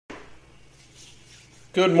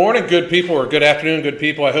Good morning, good people, or good afternoon, good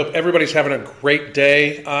people. I hope everybody's having a great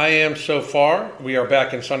day. I am so far. We are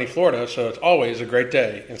back in sunny Florida, so it's always a great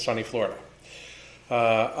day in sunny Florida.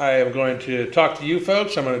 I am going to talk to you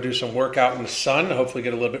folks. I'm going to do some work out in the sun, hopefully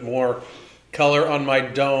get a little bit more color on my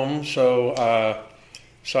dome so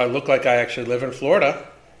I look like I actually live in Florida.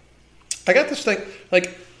 I got this thing,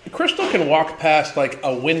 like Crystal can walk past like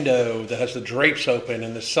a window that has the drapes open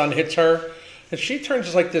and the sun hits her. And she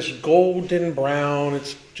turns like this golden brown.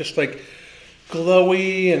 It's just like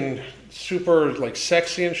glowy and super like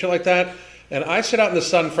sexy and shit like that. And I sit out in the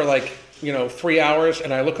sun for 3 hours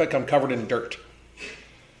and I look like I'm covered in dirt.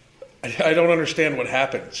 I don't understand what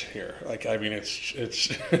happens here. It's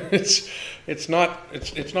not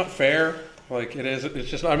fair. Like it is. It's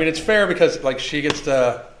just. I mean, it's fair because like she gets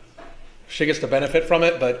to benefit from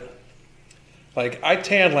it. But like I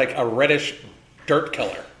tan like a reddish dirt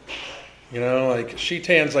color. You know, like she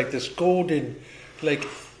tans like this golden, like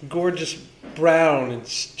gorgeous brown.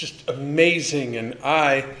 It's just amazing, and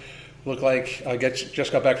I look like I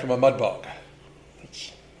just got back from a mud bog.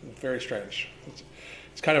 It's very strange.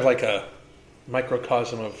 It's kind of like a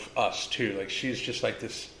microcosm of us too. Like she's just like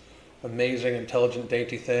this amazing, intelligent,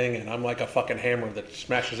 dainty thing, and I'm like a fucking hammer that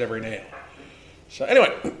smashes every nail. So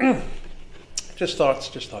anyway, just thoughts.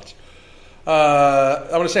 I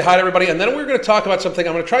want to say hi to everybody, and then we're going to talk about something.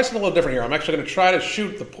 I'm going to try something a little different here. I'm actually going to try to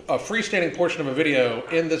shoot a freestanding portion of a video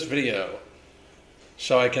in this video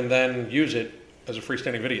so I can then use it as a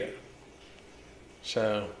freestanding video.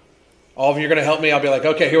 So all of you are going to help me. I'll be like,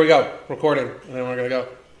 okay, here we go, recording, and then we're going to go.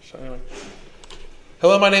 So anyway.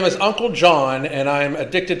 Hello, my name is Uncle John, and I'm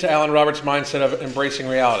addicted to Alan Roberts' mindset of embracing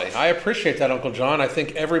reality. I appreciate that, Uncle John. I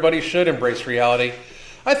think everybody should embrace reality.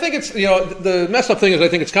 I think it's, the messed up thing is I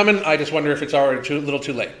think it's coming. I just wonder if it's already a little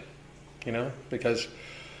too late, because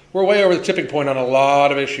we're way over the tipping point on a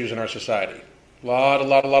lot of issues in our society. A lot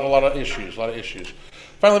of issues.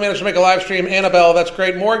 Finally managed to make a live stream. Annabelle, that's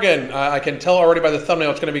great. Morgan, I can tell already by the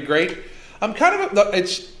thumbnail it's going to be great. I'm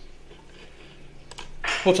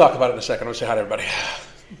we'll talk about it in a second. I'll say hi to everybody.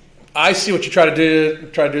 I see what you try to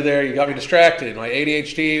do there. You got me distracted. My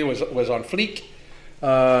ADHD was on fleek.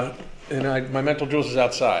 And my mental jewels is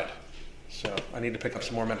outside. So I need to pick up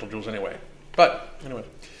some more mental jewels anyway. But anyway.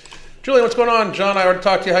 Julian, what's going on? John, I already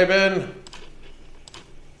talked to you. How you been?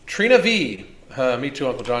 Trina V. Me too,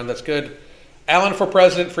 Uncle John. That's good. Alan for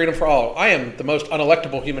president, freedom for all. I am the most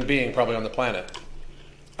unelectable human being probably on the planet.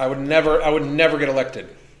 I would never get elected.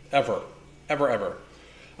 Ever.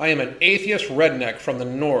 I am an atheist redneck from the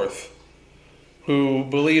north who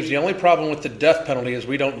believes the only problem with the death penalty is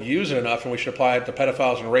we don't use it enough and we should apply it to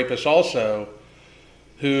pedophiles and rapists also,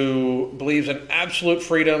 who believes in absolute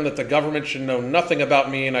freedom, that the government should know nothing about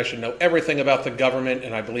me and I should know everything about the government,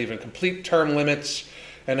 and I believe in complete term limits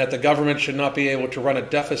and that the government should not be able to run a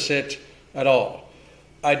deficit at all.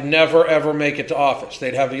 I'd never ever make it to office.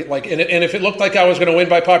 They'd have and if it looked like I was going to win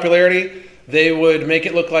by popularity, they would make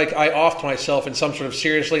it look like I offed myself in some sort of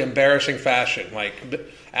seriously embarrassing fashion. Like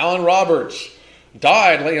Alan Roberts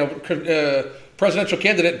died, presidential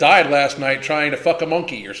candidate died last night trying to fuck a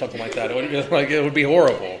monkey or something like that. It would be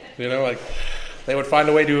horrible. They would find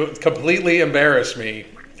a way to completely embarrass me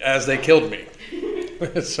as they killed me.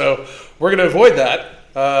 So we're going to avoid that.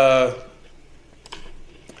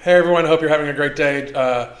 Hey everyone, hope you're having a great day.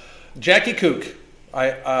 Jackie Kook.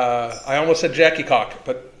 I almost said Jackie Cock,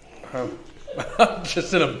 but I'm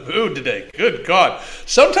just in a mood today. Good God.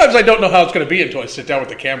 Sometimes I don't know how it's going to be until I sit down with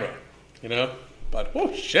the camera, But,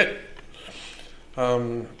 oh, shit.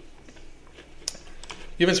 You've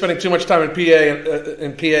been spending too much time in PA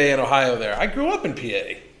and Ohio there. I grew up in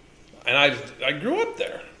PA, and I grew up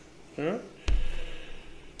there.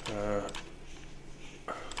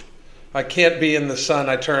 I can't be in the sun.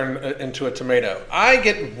 I turn into a tomato. I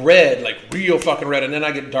get red, like real fucking red, and then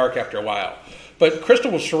I get dark after a while. But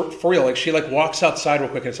Crystal was for real. Like she walks outside real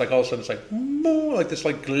quick, and it's like all of a sudden it's like this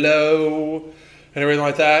like glow and everything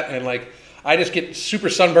like that, and like. I just get super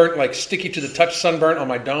sunburnt, like sticky to the touch sunburnt on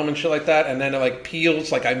my dome and shit like that, and then it like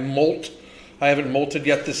peels, like I molt. I haven't molted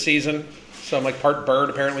yet this season, so I'm like part bird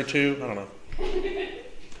apparently too. I don't know.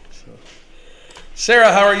 So.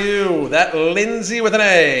 Sarah, how are you? That Lindsay with an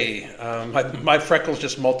A. My freckles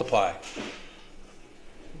just multiply.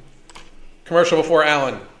 Commercial before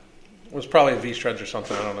Alan. It was probably V-Shreds or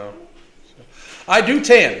something, I don't know. So. I do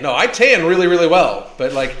tan. No, I tan really, really well,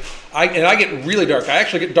 but like... I get really dark. I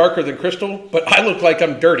actually get darker than Crystal, but I look like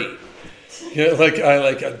I'm dirty.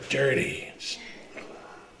 I'm dirty. It's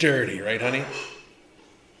dirty, right, honey?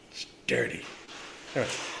 It's dirty. Anyway,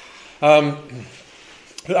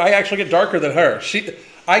 but I actually get darker than her.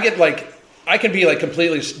 I I can be like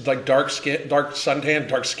completely like dark suntan,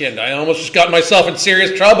 dark skinned. I almost just got myself in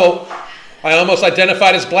serious trouble. I almost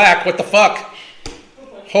identified as black. What the fuck?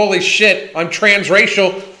 Holy shit! I'm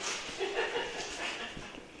transracial.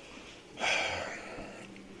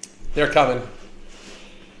 They're coming.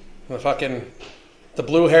 The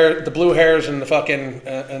blue hairs and the fucking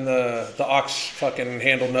and the ox fucking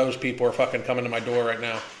handle nose people are fucking coming to my door right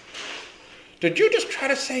now. Did you just try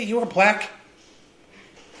to say you were black?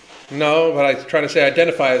 No, but I try to say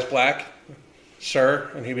identify as black, sir,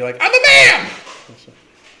 and he'd be like, I'm a man! So,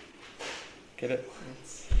 get it?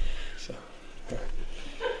 So.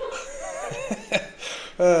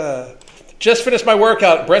 Just finished my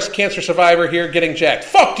workout. Breast cancer survivor here getting jacked.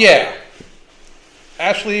 Fuck yeah!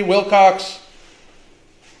 Ashley Wilcox,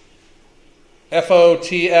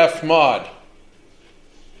 FOTF mod.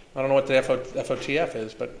 I don't know what the FOTF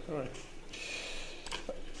is, but all right.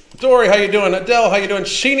 Dory, how you doing? Adele, how you doing?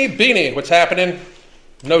 Sheeny Beanie, what's happening?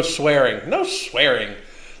 No swearing. No swearing.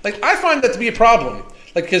 Like, I find that to be a problem.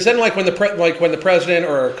 Like, because then, like, when the president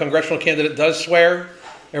or a congressional candidate does swear,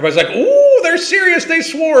 everybody's like, ooh, they're serious, they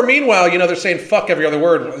swore. Meanwhile, you know, they're saying fuck every other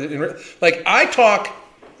word. Like, I talk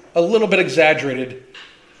a little bit exaggerated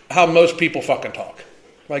how most people fucking talk.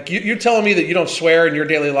 Like, you telling me that you don't swear in your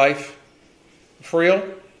daily life? For real?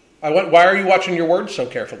 Why are you watching your words so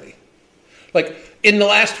carefully? Like, in the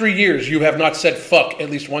last 3 years, you have not said fuck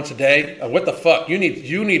at least once a day. What the fuck? You need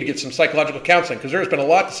to get some psychological counseling, because there's been a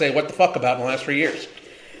lot to say what the fuck about in the last 3 years.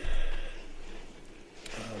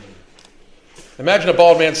 Imagine a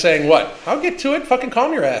bald man saying what? I'll get to it. Fucking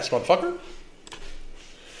calm your ass, motherfucker.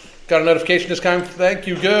 Got a notification this time. Thank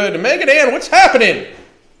you. Good. Megan Ann, what's happening?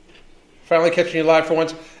 Finally catching you live for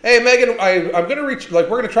once. Hey, Megan, I'm gonna reach. Like,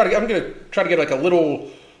 I'm gonna try to get like a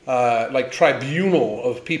little like tribunal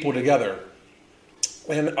of people together.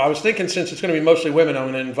 And I was thinking, since it's going to be mostly women,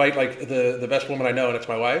 I'm going to invite like the best woman I know, and it's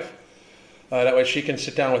my wife. That way she can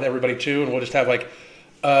sit down with everybody too, and we'll just have like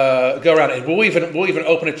go around, and we'll even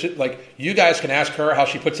open it to like you guys can ask her how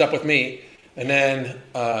she puts up with me, and then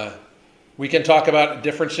we can talk about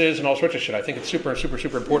differences and all sorts of shit. I think it's super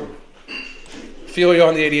important. Feel you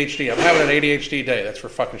on the ADHD. I'm having an ADHD day. That's for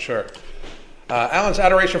fucking sure. Alan's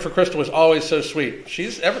adoration for Crystal was always so sweet.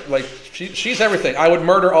 She's everything. I would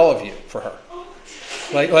murder all of you for her.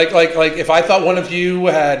 Like if I thought one of you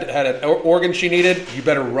had an organ she needed, you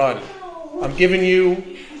better run. I'm giving you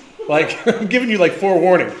like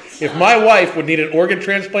forewarning. If my wife would need an organ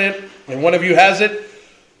transplant and one of you has it,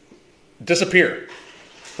 disappear.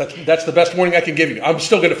 That's the best warning I can give you. I'm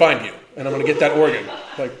still going to find you, and I'm going to get that organ.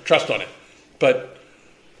 Like, trust on it. But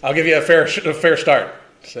I'll give you a fair start.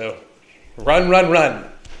 So run.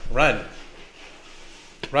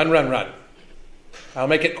 I'll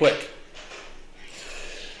make it quick.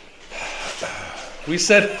 We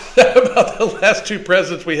said that about the last two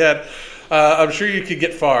presidents we had. I'm sure you could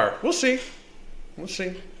get far. We'll see. I'm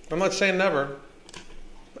not saying never.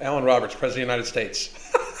 Alan Roberts, President of the United States.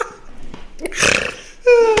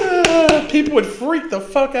 People would freak the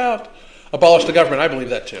fuck out. Abolish the government. I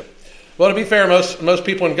believe that too. Well, to be fair, most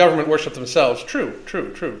people in government worship themselves. True.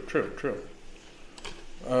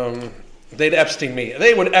 They'd Epstein me.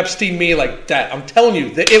 They would Epstein me like that. I'm telling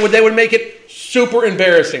you, they would make it super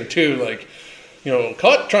embarrassing too. Like, you know,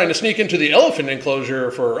 caught trying to sneak into the elephant enclosure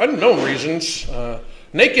for unknown reasons.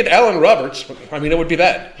 Naked Alan Roberts. I mean, it would be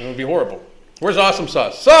bad. It would be horrible. Where's Awesome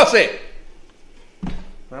Sauce? Saucy! I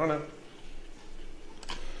don't know.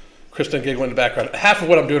 Kristen giggling in the background. Half of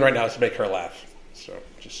what I'm doing right now is to make her laugh. So,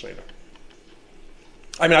 just so you know.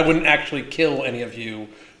 I mean, I wouldn't actually kill any of you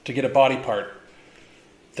to get a body part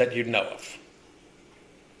that you'd know of.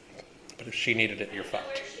 But if she needed it, you're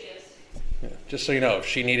fucked. Yeah, just so you know, if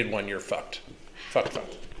she needed one, you're fucked. Fucked.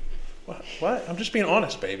 What? I'm just being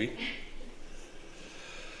honest, baby.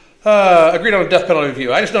 Agreed on a death penalty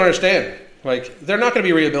review. I just don't understand. Like, they're not going to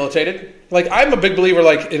be rehabilitated. Like, I'm a big believer.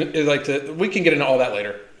 We can get into all that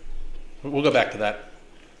later. We'll go back to that.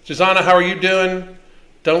 Susanna, how are you doing?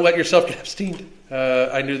 Don't let yourself get Epsteined.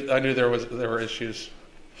 I knew there were issues.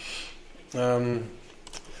 Well,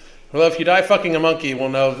 if you die fucking a monkey, we'll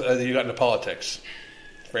know that you got into politics.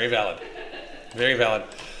 Very valid. Very valid.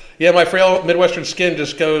 Yeah, my frail Midwestern skin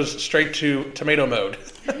just goes straight to tomato mode.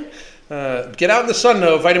 Get out in the sun,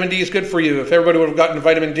 though. Vitamin D is good for you. If everybody would have gotten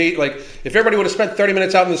vitamin D, like, if everybody would have spent 30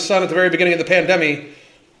 minutes out in the sun at the very beginning of the pandemic,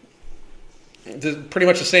 pretty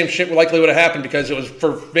much the same shit likely would have happened, because it was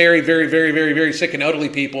for very, very, very, very, very sick and elderly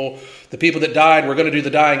people. The people that died were going to do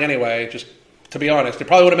the dying anyway, just to be honest. It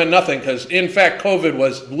probably would have meant nothing, because, in fact, COVID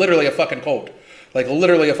was literally a fucking cold. Like,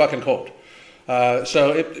 literally a fucking cold.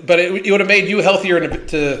 It would have made you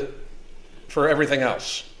healthier for everything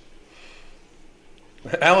else.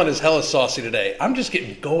 Alan is hella saucy today. I'm just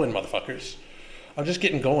getting going, motherfuckers. I'm just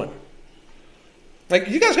getting going. Like,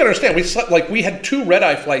 you guys gotta understand, we slept, like, we had 2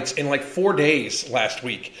 red-eye flights in like 4 days last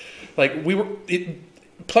week. Like,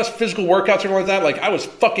 plus physical workouts and all like that. Like, I was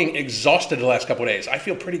fucking exhausted the last couple of days. I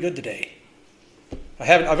feel pretty good today.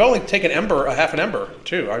 I've only taken half an Ember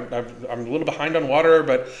too. I'm a little behind on water,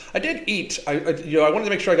 but I did eat. I wanted to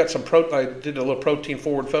make sure I got some I did a little protein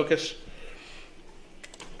forward focus.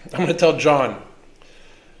 I'm going to tell John.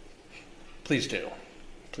 Please do.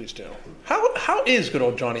 How is good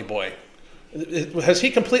old Johnny boy? Has he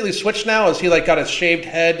completely switched now? Has he like got a shaved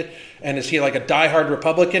head, and is he like a diehard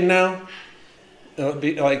Republican now?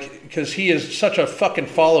 Because he is such a fucking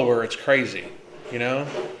follower, it's crazy, you know.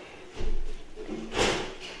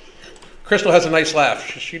 Crystal has a nice laugh.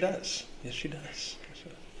 She does. Yes, she does.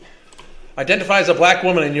 Identify as a black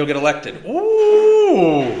woman and you'll get elected.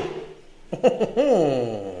 Ooh.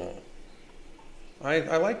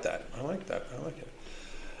 I like that. I like it.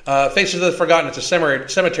 Faces of the Forgotten. It's a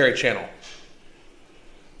cemetery channel.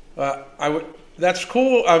 That's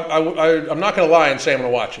cool. I'm not going to lie and say I'm going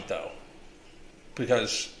to watch it though,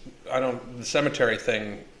 because the cemetery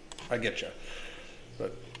thing. I get you,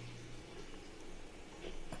 but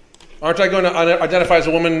aren't I going to identify as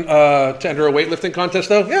a woman to enter a weightlifting contest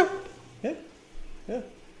though? Yeah.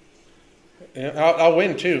 I'll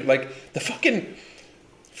win too. Like the fucking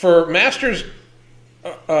for Masters.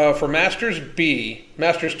 For Masters B,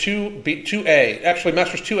 Masters 2A, actually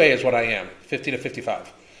Masters 2A is what I am, 50 to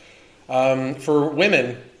 55. For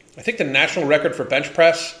women, I think the national record for bench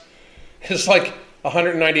press is like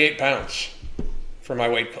 198 pounds for my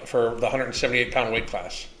weight, for the 178 pound weight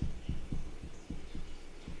class.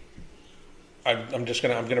 I'm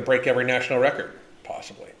gonna break every national record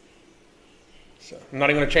possibly. So I'm not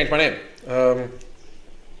even gonna change my name.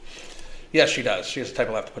 Yes, she does. She has the type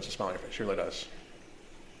of laugh that puts a smile on your face. She really does.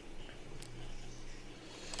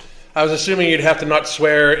 I was assuming you'd have to not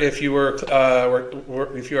swear if you were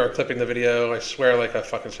clipping the video. I swear like a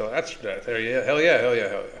fucking silly. That's there. Yeah, hell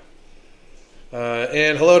yeah.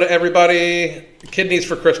 And hello to everybody. Kidneys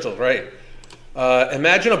for Crystal, right?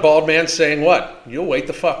 Imagine a bald man saying what? You'll wait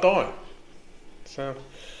the fuck on. So,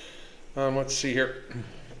 let's see here.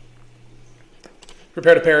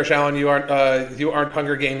 Prepare to perish, Alan. You aren't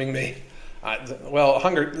Hunger Gaming me.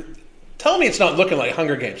 Tell me it's not looking like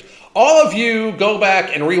Hunger Games. All of you go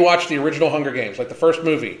back and rewatch the original Hunger Games, like the first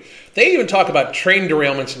movie. They even talk about train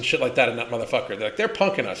derailments and shit like that in that motherfucker. They're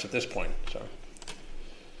punking us at this point. So,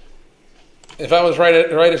 if I was right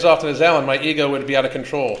as often as Alan, my ego would be out of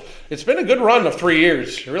control. It's been a good run of 3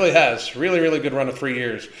 years. It really has. Really, really good run of 3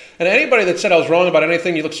 years. And anybody that said I was wrong about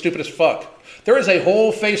anything, you look stupid as fuck. There is a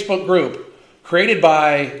whole Facebook group created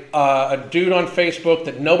by a dude on Facebook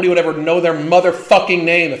that nobody would ever know their motherfucking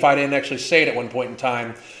name if I didn't actually say it at one point in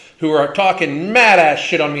time, who are talking mad-ass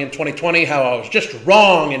shit on me in 2020, how I was just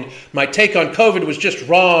wrong, and my take on COVID was just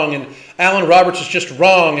wrong, and Alan Roberts is just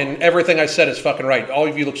wrong, and everything I said is fucking right. All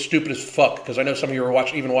of you look stupid as fuck, because I know some of you are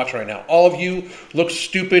even watching right now. All of you look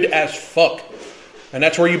stupid as fuck. And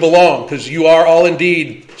that's where you belong, because you are all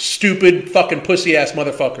indeed stupid fucking pussy-ass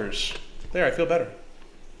motherfuckers. There, I feel better.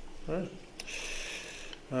 All right.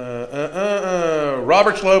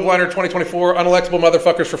 Roberts Loveliner 2024, unelectable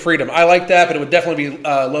motherfuckers for freedom. I like that, but it would definitely be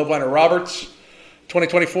Loveliner Roberts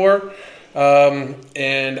 2024.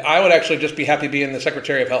 And I would actually just be happy being the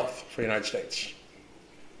Secretary of Health for the United States.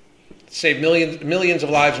 Save millions of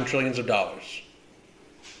lives and trillions of dollars.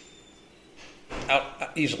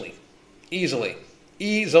 Easily.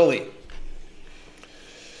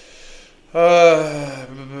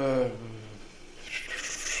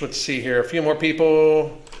 Let's see here. A few more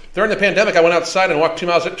people. During the pandemic, I went outside and walked 2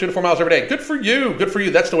 to 4 miles every day. Good for you.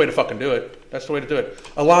 That's the way to fucking do it.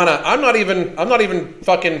 Alana, I'm not even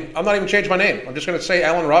changing my name. I'm just going to say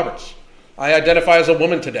Alan Roberts. I identify as a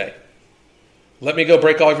woman today. Let me go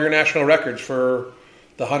break all of your national records for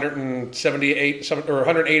the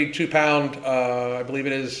 182 pound, I believe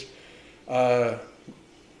it is,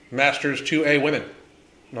 Masters 2A women.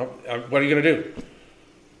 No, what are you going to do?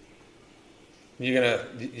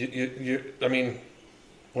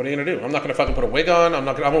 What are you going to do? I'm not going to fucking put a wig on. I'm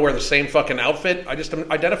going to wear the same fucking outfit. I just am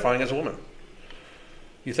identifying as a woman.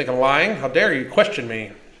 You think I'm lying? How dare you question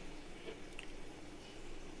me?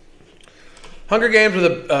 Hunger Games with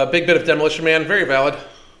a big bit of Demolition Man. Very valid.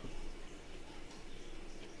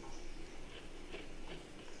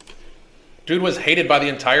 Dude was hated by the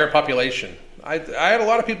entire population. I had a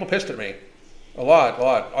lot of people pissed at me. A lot.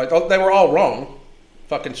 I thought they were all wrong.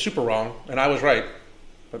 Fucking super wrong. And I was right.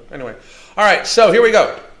 But anyway. All right, so here we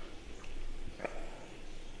go.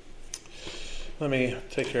 let me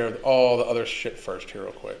take care of all the other shit first here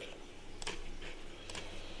real quick.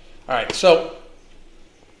 All right, so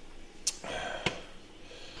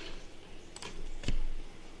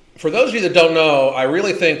for those of you that don't know, I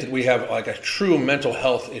really think that we have like a true mental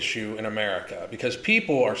health issue in America because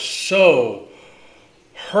people are so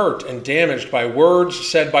hurt and damaged by words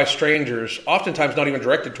said by strangers, oftentimes not even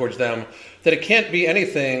directed towards them, that it can't be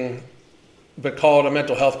anything but called a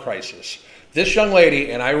mental health crisis. This young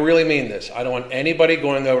lady, and I really mean this, I don't want anybody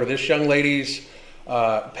going over to this young lady's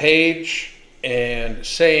page and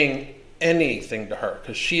saying anything to her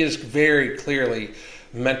because she is very clearly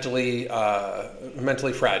mentally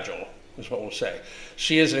fragile, is what we'll say.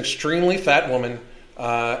 She is an extremely fat woman,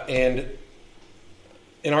 and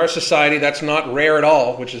in our society, that's not rare at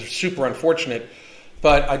all, which is super unfortunate.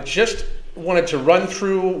 But I just wanted to run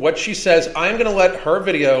through what she says. I'm going to let her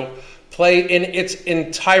video play in its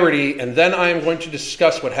entirety, and then I'm going to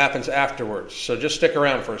discuss what happens afterwards. So just stick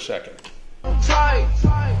around for a second. I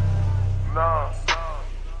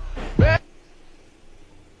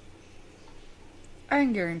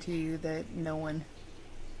can guarantee you that no one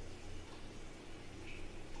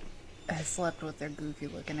has slept with their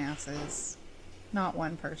goofy-looking asses. Not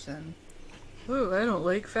one person. Ooh, I don't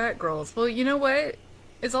like fat girls. Well, you know what?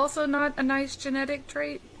 It's also not a nice genetic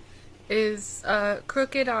trait. Is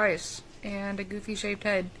crooked eyes and a goofy-shaped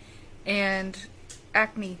head and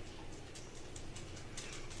acne.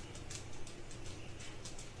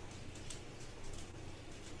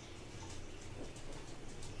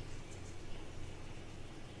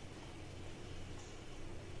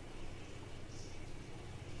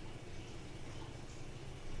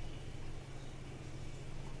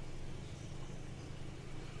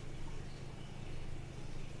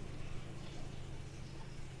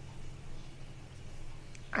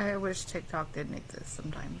 I wish TikTok didn't exist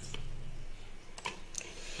sometimes.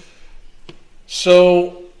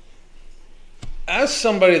 So, as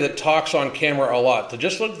somebody that talks on camera a lot, to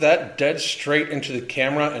just look that dead straight into the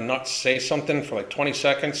camera and not say something for like 20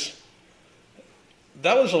 seconds,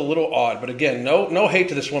 that was a little odd. But again, no hate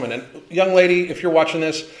to this woman. And young lady, if you're watching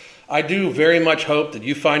this, I do very much hope that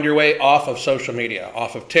you find your way off of social media,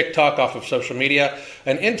 off of TikTok, off of social media,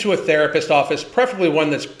 and into a therapist office, preferably one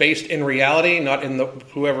that's based in reality, not in the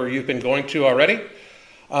whoever you've been going to already.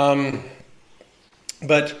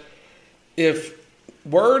 But if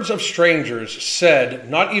words of strangers said,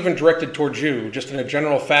 not even directed towards you, just in a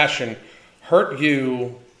general fashion, hurt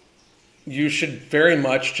you, you should very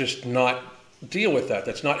much just not deal with that.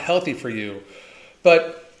 That's not healthy for you.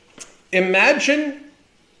 But imagine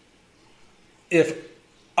if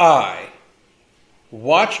I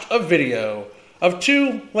watched a video of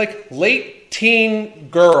two like late teen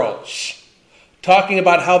girls talking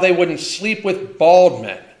about how they wouldn't sleep with bald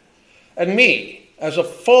men, and me, as a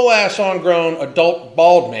full-ass on-grown adult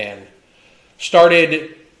bald man,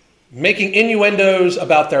 started making innuendos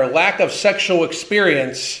about their lack of sexual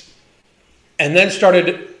experience, and then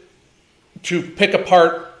started to pick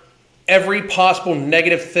apart every possible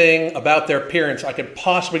negative thing about their appearance I could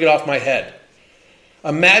possibly get off my head.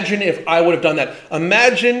 Imagine if I would have done that.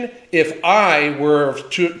 Imagine if I were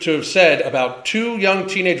to have said about two young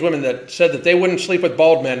teenage women that said that they wouldn't sleep with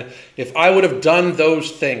bald men, if I would have done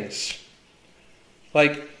those things.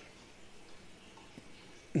 Like,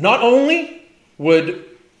 not only would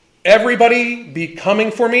everybody be coming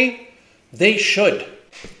for me, they should.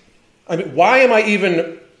 I mean, why am I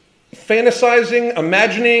even fantasizing,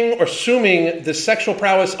 imagining, or assuming the sexual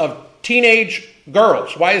prowess of teenage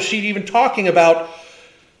girls? Why is she even talking about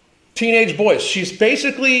teenage boys? She's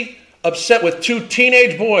basically upset with two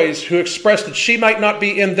teenage boys who expressed that she might not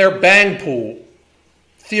be in their bang pool,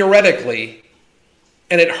 theoretically,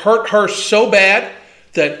 and it hurt her so bad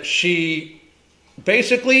that she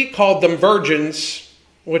basically called them virgins,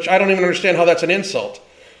 which I don't even understand how that's an insult,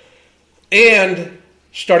 and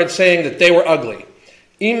started saying that they were ugly.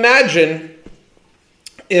 Imagine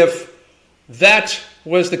if that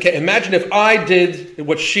was the case. Imagine if I did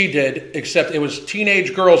what she did, except it was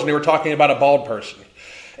teenage girls and they were talking about a bald person.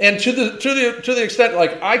 And to the extent,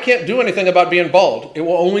 like, I can't do anything about being bald. It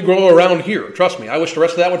will only grow around here. Trust me. I wish the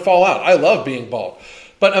rest of that would fall out. I love being bald.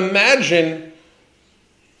 But imagine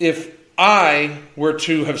if I were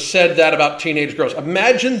to have said that about teenage girls.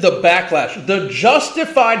 Imagine the backlash, the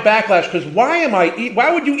justified backlash. Because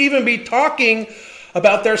why would you even be talking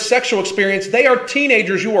about their sexual experience? They are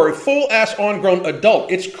teenagers. You are a full-ass on-grown adult.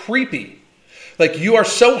 It's creepy. Like, you are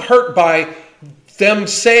so hurt by them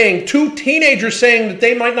saying, two teenagers saying that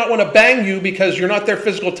they might not want to bang you because you're not their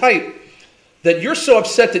physical type, that you're so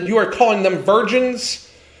upset that you are calling them virgins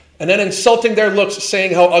and then insulting their looks,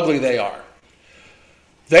 saying how ugly they are.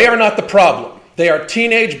 They are not the problem. They are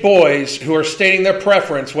teenage boys who are stating their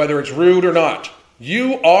preference, whether it's rude or not.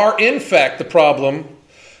 You are, in fact, the problem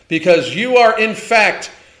because you are, in fact,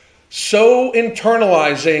 so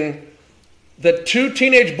internalizing that 2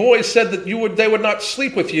 teenage boys said that they would not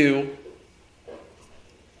sleep with you,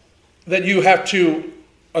 that you have to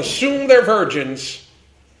assume they're virgins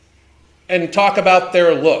and talk about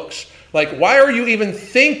their looks. Like, why are you even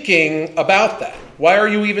thinking about that? Why are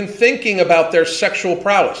you even thinking about their sexual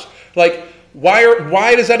prowess? Like,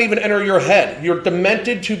 why does that even enter your head? You're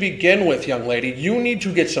demented to begin with, young lady. You need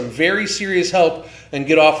to get some very serious help and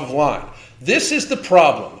get off of line. This is the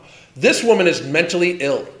problem. This woman is mentally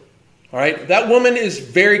ill. All right? That woman is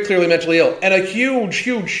very clearly mentally ill. And a huge,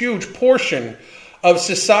 huge, huge portion of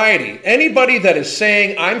society, anybody that is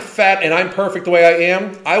saying I'm fat and I'm perfect the way I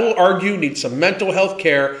am, I will argue needs some mental health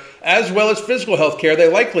care as well as physical health care. They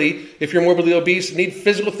likely, if you're morbidly obese, need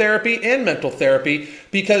physical therapy and mental therapy,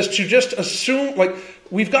 because to just assume, like,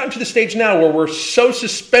 we've gotten to the stage now where we're so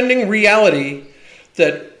suspending reality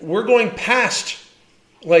that we're going past,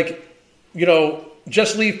 like, you know,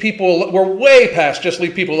 just leave people, we're way past just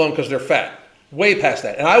leave people alone because they're fat. Way past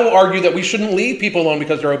that. And I will argue that we shouldn't leave people alone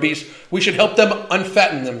because they're obese. We should help them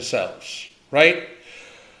unfatten themselves, right?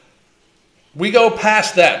 We go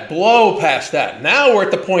past that, blow past that. Now we're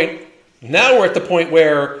at the point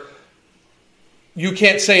where you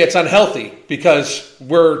can't say it's unhealthy because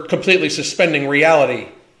we're completely suspending reality,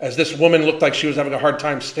 as this woman looked like she was having a hard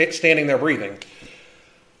time standing there breathing.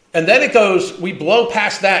 And then it goes, we blow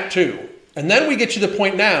past that too. And then we get to the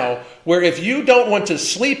point now where if you don't want to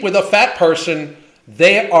sleep with a fat person,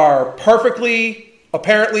 they are perfectly,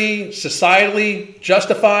 apparently, societally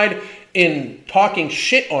justified in talking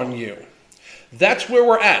shit on you. That's where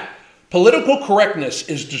we're at. Political correctness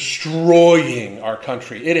is destroying our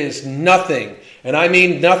country. It is nothing, and I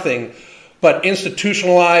mean nothing, but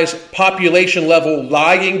institutionalized, population level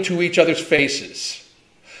lying to each other's faces.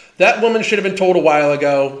 That woman should have been told a while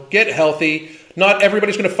ago, get healthy. Not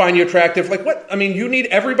everybody's going to find you attractive. Like what? I mean, you need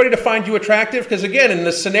everybody to find you attractive? Because again, in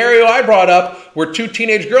the scenario I brought up where 2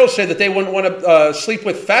 teenage girls said that they wouldn't want to sleep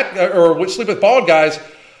with fat or sleep with bald guys,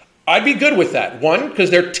 I'd be good with that. 1, because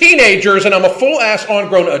they're teenagers and I'm a full-ass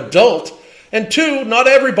on-grown adult. And 2, not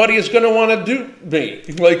everybody is going to want to do me.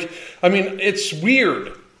 Like, I mean, it's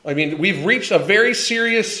weird. I mean, we've reached a very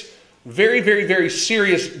serious, very, very, very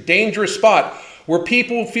serious, dangerous spot where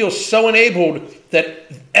people feel so enabled that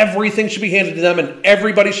everything should be handed to them and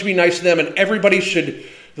everybody should be nice to them and everybody should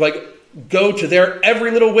like go to their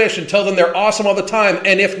every little wish and tell them they're awesome all the time.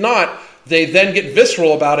 And if not, they then get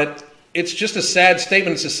visceral about it. It's just a sad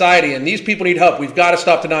statement in society, and these people need help. We've got to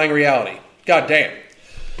stop denying reality. God damn.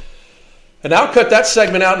 And I'll cut that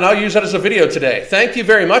segment out and I'll use that as a video today. Thank you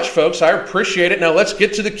very much, folks. I appreciate it. Now let's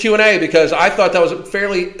get to the Q&A because I thought that was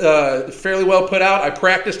fairly well put out. I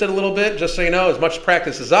practiced it a little bit, just so you know, as much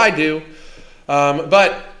practice as I do.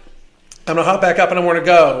 But I'm going to hop back up and I want to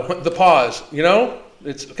go. The pause, you know,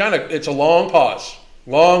 it's a long pause.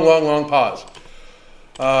 Long pause.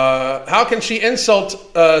 How can she insult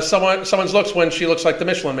someone's looks when she looks like the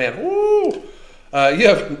Michelin Man? Woo!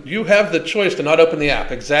 You have the choice to not open the app.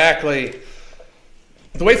 Exactly.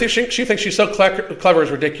 The way she thinks she's so clever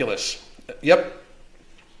is ridiculous. Yep.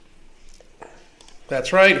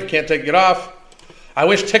 That's right. If you can't take it off. I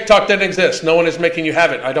wish TikTok didn't exist. No one is making you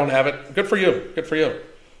have it. I don't have it. Good for you. Good for you.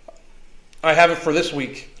 I have it for this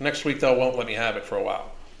week. Next week, though, won't let me have it for a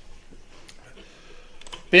while.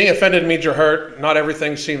 Being offended means you're hurt. Not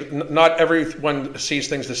everyone sees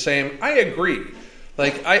things the same. I agree.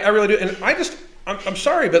 Like, I really do. And I'm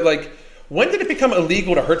sorry, but like, when did it become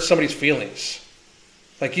illegal to hurt somebody's feelings?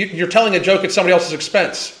 Like you're telling a joke at somebody else's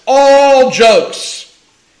expense. All jokes,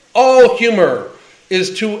 all humor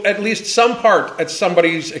is to at least some part at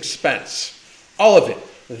somebody's expense. All of it.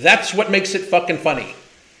 That's what makes it fucking funny.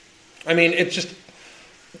 I mean, it's just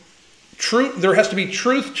true. There has to be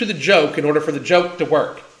truth to the joke in order for the joke to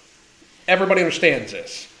work. Everybody understands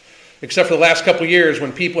this. Except for the last couple of years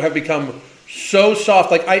when people have become so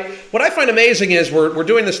soft. Like what I find amazing is we're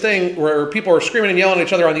doing this thing where people are screaming and yelling at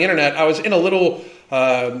each other on the internet. I was in a little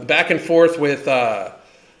back and forth with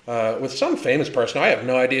some famous person. I have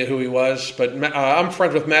no idea who he was, but I'm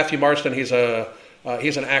friends with Matthew Marston. He's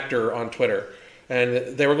an actor on Twitter,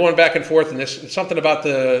 and they were going back and forth. And this something about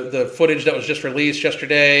the footage that was just released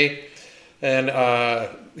yesterday, and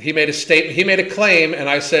he made a statement. He made a claim, and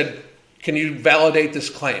I said, "Can you validate this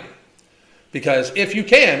claim? Because if you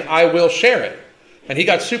can, I will share it." And he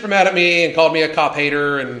got super mad at me and called me a cop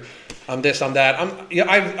hater and I'm this, I'm that.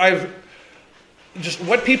 I've just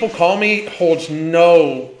what people call me holds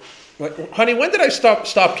no. Like, honey, when did I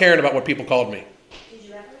stop caring about what people called me? Did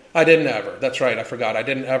you ever? I didn't ever. That's right. I forgot. I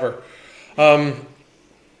didn't ever.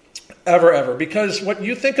 Ever. Because what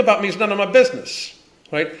you think about me is none of my business,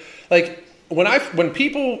 right? Like when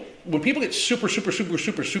people get super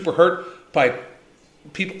hurt by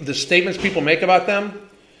the statements people make about them,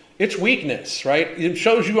 it's weakness, right? It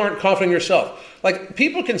shows you aren't confident in yourself. Like,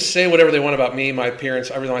 people can say whatever they want about me, my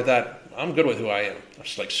appearance, everything like that. I'm good with who I am. I'm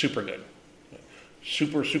just like super good.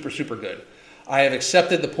 Super good. I have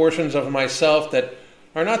accepted the portions of myself that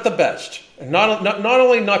are not the best. Not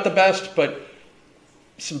only not the best, but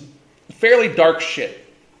some fairly dark shit.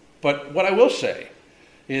 But what I will say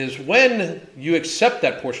is, when you accept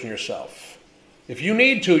that portion of yourself, if you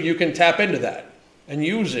need to, you can tap into that and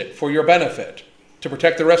use it for your benefit to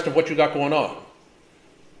protect the rest of what you got going on.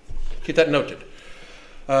 Keep that noted.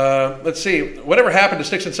 Let's see. Whatever happened to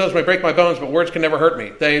sticks and stones may break my bones, but words can never hurt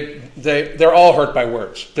me. They're all hurt by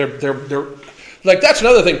words. They're like, that's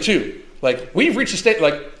another thing too. Like, we've reached a state,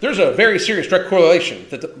 like, there's a very serious direct correlation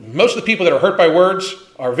that most of the people that are hurt by words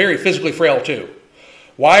are very physically frail too.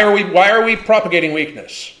 Why are we propagating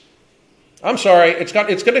weakness? I'm sorry. It's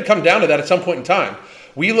going to come down to that at some point in time.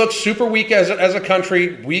 We look super weak as a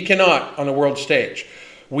country. We cannot on the world stage.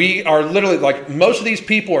 We are literally, like, most of these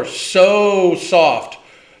people are so soft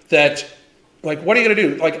that, like, what are you going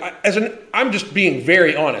to do? Like, I'm just being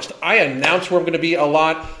very honest. I announced where I'm going to be a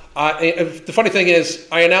lot. The funny thing is,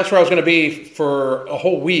 I announced where I was going to be for a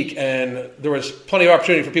whole week, and there was plenty of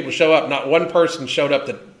opportunity for people to show up. Not one person showed up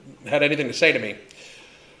that had anything to say to me.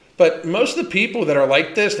 But most of the people that are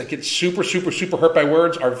like this, that get super hurt by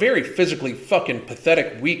words, are very physically fucking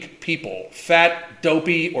pathetic, weak people. Fat,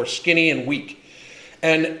 dopey, or skinny and weak.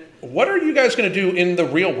 And what are you guys going to do in the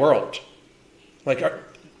real world? Like,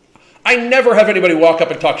 I never have anybody walk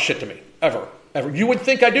up and talk shit to me. Ever. You would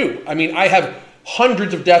think I do. I mean, I have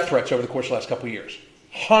hundreds of death threats over the course of the last couple of years.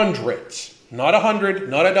 Hundreds. Not 100,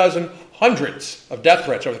 not a dozen. Hundreds of death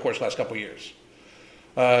threats over the course of the last couple of years.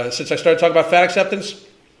 Since I started talking about fat acceptance,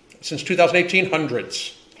 since 2018,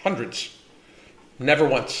 hundreds. Never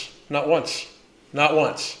once. Not once.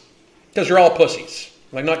 Because you're all pussies.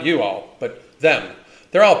 Like, not you all, but them.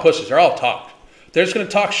 They're all pussies. They're all talk. They're just going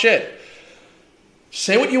to talk shit.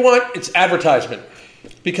 Say what you want. It's advertisement.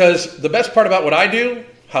 Because the best part about what I do,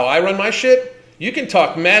 how I run my shit, you can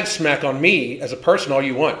talk mad smack on me as a person all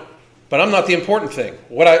you want. But I'm not the important thing.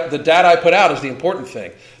 The data I put out is the important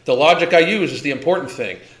thing. The logic I use is the important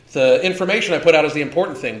thing. The information I put out is the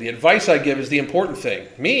important thing. The advice I give is the important thing.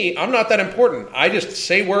 Me, I'm not that important. I just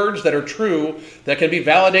say words that are true, that can be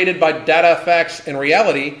validated by data, facts, and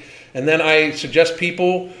reality, and then I suggest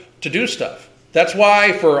people to do stuff. That's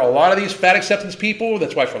why for a lot of these fat acceptance people,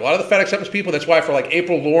 that's why for a lot of the fat acceptance people, that's why for like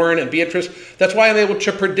April, Lauren, and Beatrice, that's why I'm able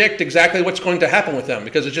to predict exactly what's going to happen with them,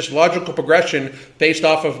 because it's just logical progression based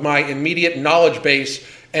off of my immediate knowledge base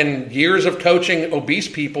and years of coaching obese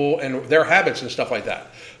people and their habits and stuff like that.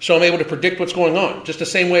 So I'm able to predict what's going on, just the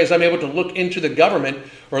same way as I'm able to look into the government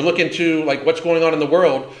or look into like what's going on in the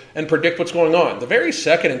world and predict what's going on. The very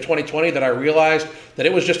second in 2020 that I realized that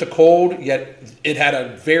it was just a cold, yet it had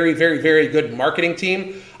a very good marketing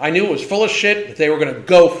team, I knew it was full of shit, that they were going to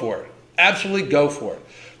go for it. Absolutely go for it.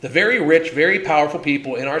 The very rich, very powerful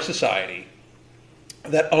people in our society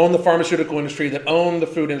that own the pharmaceutical industry, that own the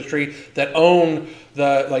food industry, that own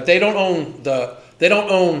they don't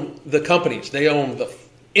own the companies, they own the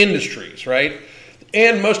industries, right?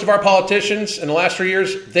 And most of our politicians in the last 3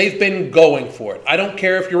 years, they've been going for it. I don't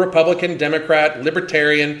care if you're Republican, Democrat,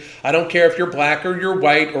 Libertarian. I don't care if you're black or you're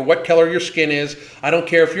white or what color your skin is. I don't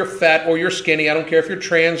care if you're fat or you're skinny. I don't care if you're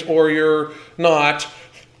trans or you're not.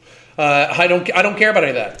 I don't care about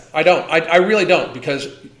any of that. I don't. I really don't, because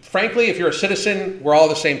frankly, if you're a citizen, we're all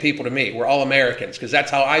the same people to me. We're all Americans, because that's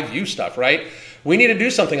how I view stuff, right? We need to do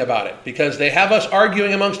something about it, because they have us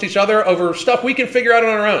arguing amongst each other over stuff we can figure out on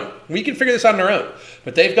our own. We can figure this out on our own.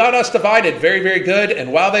 But they've got us divided very good,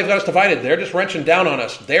 and while they've got us divided, they're just wrenching down on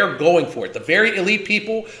us. They're going for it. The very elite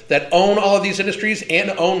people that own all of these industries and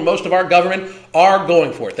own most of our government are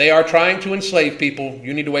going for it. They are trying to enslave people.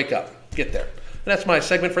 You need to wake up. Get there. And that's my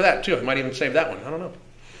segment for that, too. I might even save that one. I don't know.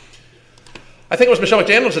 I think it was Michelle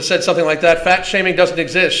McDaniels that said something like that. Fat shaming doesn't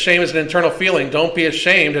exist. Shame is an internal feeling. Don't be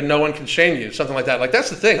ashamed and no one can shame you. Something like that. Like, that's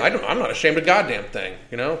the thing. I'm not ashamed of a goddamn thing.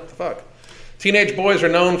 You know? What the fuck? Teenage boys are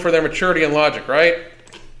known for their maturity and logic, right?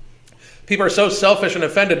 People are so selfish and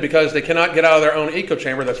offended because they cannot get out of their own echo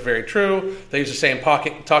chamber. That's very true. They use the same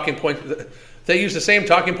talking points. They use the same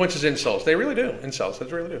talking points as insults. They really do. Incels. They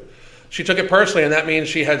really do. She took it personally, and that means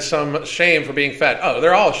she had some shame for being fat. Oh,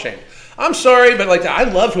 they're all ashamed. I'm sorry, but like, I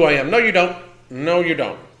love who I am. No, you don't. No, you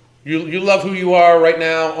don't. You love who you are right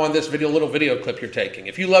now on this little video clip you're taking.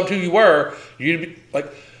 If you loved who you were, you'd be like,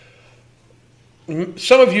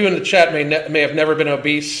 Some of you in the chat may have never been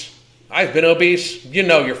obese. I've been obese. You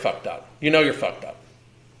know you're fucked up. You know you're fucked up.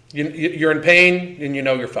 You're in pain, and you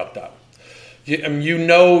know you're fucked up. You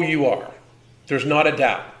know you are. There's not a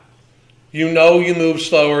doubt. You know you move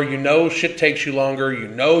slower. You know shit takes you longer. You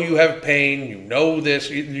know you have pain. You know this.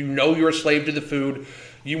 You know you're a slave to the food.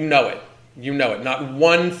 You know it. You know it. Not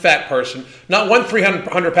one fat person, not one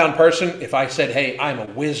 300-pound person, if I said, hey, I'm a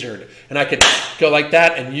wizard, and I could go like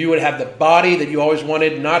that, and you would have the body that you always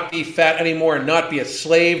wanted, not be fat anymore, and not be a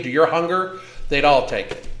slave to your hunger, they'd all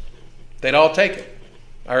take it. They'd all take it.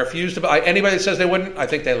 I refuse to buy. Anybody that says they wouldn't, I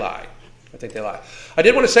think they lie. I think they lie. I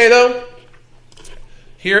did want to say, though,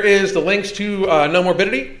 here is the links to No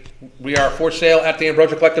Morbidity. We are for sale at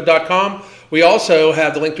theambrosiacollective.com. We also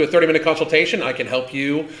have the link to a 30-minute consultation. I can help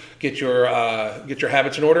you get your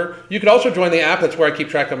habits in order. You could also join the app. That's where I keep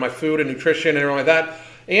track of my food and nutrition and everything like that.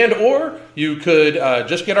 And or you could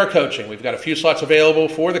just get our coaching. We've got a few slots available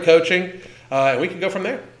for the coaching, and we can go from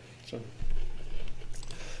there. So,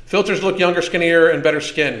 filters look younger, skinnier, and better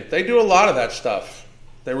skin. They do a lot of that stuff.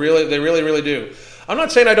 They really do. I'm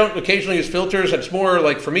not saying I don't occasionally use filters. It's more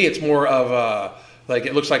like, for me, it's more of like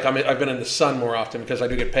it looks like I've been in the sun more often because I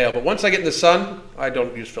do get pale. But once I get in the sun, I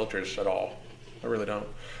don't use filters at all. I really don't.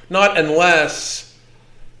 Not unless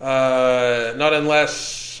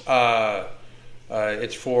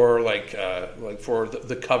it's for like for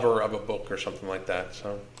the cover of a book or something like that.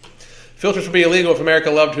 So filters would be illegal if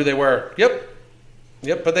America loved who they were.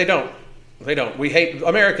 Yep, but they don't. They don't. We hate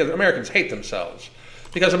Americans hate themselves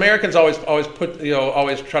because Americans always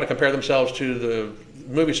always try to compare themselves to the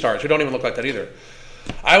movie stars who don't even look like that either.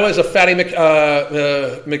 I was a fatty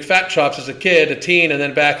McFat Chops as a kid, a teen, and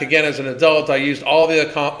then back again as an adult. I used all the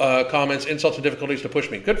comments, insults, and difficulties to push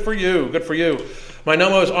me. Good for you. Good for you. My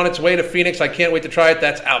Nomo is on its way to Phoenix. I can't wait to try it.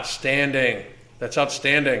 That's outstanding. That's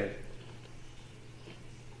outstanding.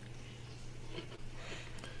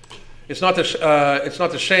 It's not the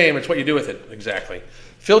shame. It's what you do with it. Exactly.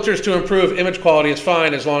 Filters to improve image quality is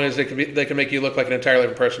fine as long as they can make you look like an entirely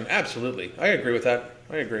different person. Absolutely. I agree with that.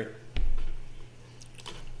 I agree.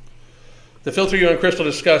 The filter you and Crystal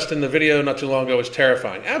discussed in the video not too long ago is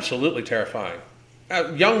terrifying. Absolutely terrifying.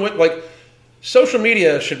 Social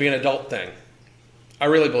media should be an adult thing. I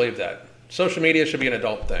really believe that. Social media should be an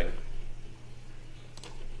adult thing.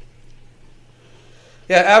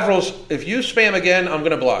 Yeah, Avrils, if you spam again, I'm going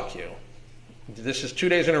to block you. This is 2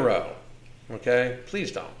 days in a row. Okay?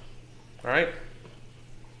 Please don't. All right?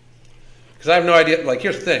 Because I have no idea. Like,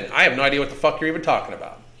 here's the thing. I have no idea what the fuck you're even talking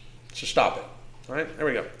about. So stop it. All right? There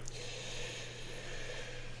we go.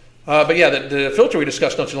 But yeah, the filter we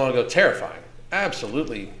discussed not too long ago, terrifying.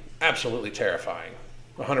 Absolutely terrifying.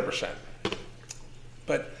 100%.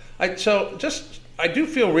 But I do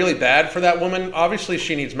feel really bad for that woman. Obviously,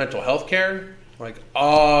 she needs mental health care.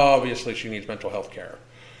 Obviously, she needs mental health care.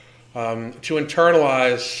 To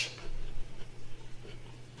internalize,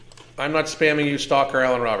 I'm not spamming you, stalker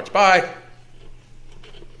Alan Roberts. Bye.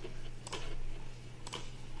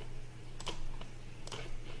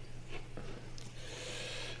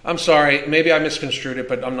 I'm sorry. Maybe I misconstrued it,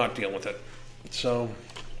 but I'm not dealing with it. So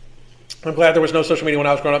I'm glad there was no social media when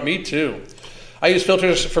I was growing up. Me too. I use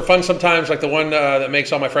filters for fun sometimes, like the one that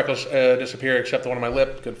makes all my freckles disappear except the one on my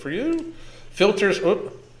lip. Good for you. Filters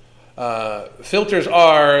are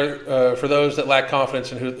for those that lack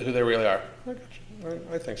confidence in who they really are.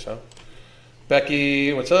 I think so.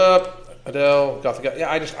 Becky, what's up? Adele, Gothic.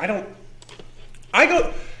 Yeah,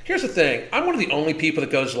 here's the thing. I'm one of the only people that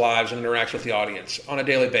goes lives and interacts with the audience on a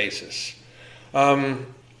daily basis. I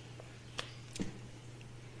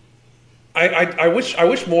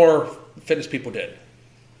wish more fitness people did.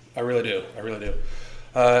 I really do.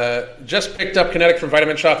 Just picked up Kinetic from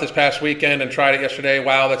Vitamin Shop this past weekend and tried it yesterday.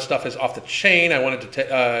 Wow, that stuff is off the chain. I wanted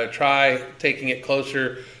to try taking it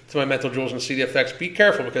closer to my Mental Jewels and see the effects. Be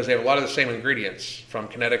careful because they have a lot of the same ingredients from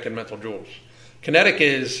Kinetic and Mental Jewels. Kinetic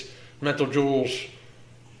is Mental Jewels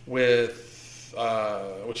with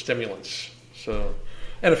stimulants,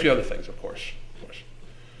 and a few other things, of course.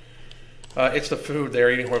 It's the food they're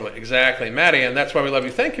eating horribly. Exactly, Maddie, and that's why we love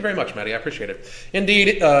you. Thank you very much, Maddie. I appreciate it.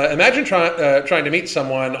 Indeed, imagine trying to meet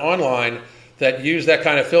someone online that used that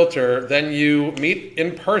kind of filter, then you meet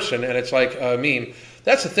in person, and it's like a meme.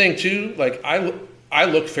 That's the thing too. Like I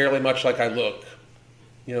look fairly much like I look.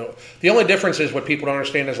 The only difference is what people don't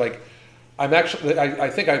understand is like. I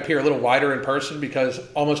think I appear a little wider in person because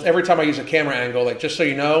almost every time I use a camera angle, like just so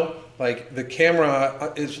you know, like the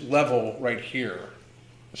camera is level right here.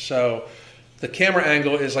 So the camera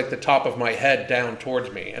angle is like the top of my head down towards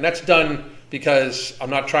me. And that's done because I'm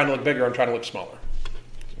not trying to look bigger, I'm trying to look smaller.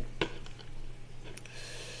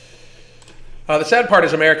 The sad part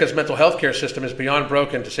is America's mental health care system is beyond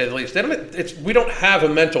broken, to say the least. We don't have a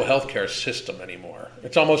mental health care system anymore.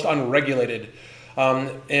 It's almost unregulated.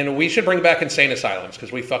 And we should bring back insane asylums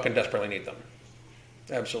because we fucking desperately need them.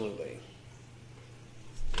 Absolutely.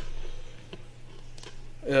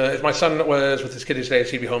 If my son was with his kid these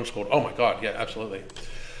days, he'd be homeschooled. Oh my God, yeah, absolutely.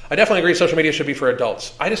 I definitely agree social media should be for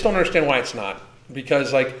adults. I just don't understand why it's not.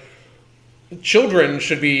 Because, like, children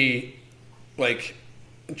should be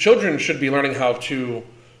learning how to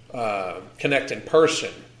connect in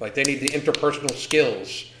person. Like, they need the interpersonal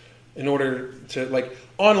skills in order to, like,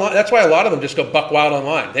 online. That's why a lot of them just go buck wild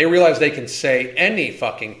online. They realize they can say any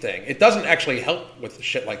fucking thing. It doesn't actually help with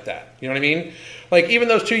shit like that. You know what I mean? Like, even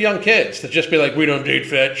those 2 young kids to just be like, we don't date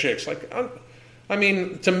fat chicks. Like, I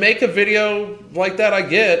mean, to make a video like that, I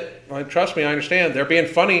get. Like, trust me, I understand. They're being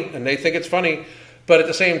funny, and they think it's funny. But at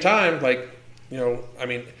the same time, like, you know, I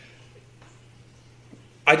mean,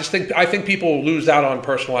 I think people lose out on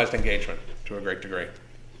personalized engagement to a great degree.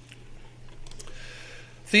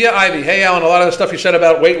 Thea Ivy, hey Alan, a lot of the stuff you said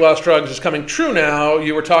about weight loss drugs is coming true now.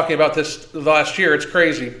 You were talking about this last year. It's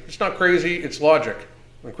crazy. It's not crazy. It's logic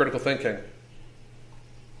and critical thinking.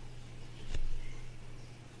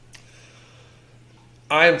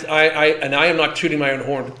 I am not tooting my own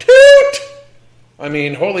horn. Toot! I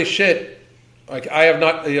mean, holy shit. Like, I have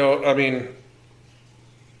not, you know,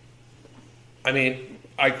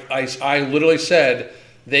 I literally said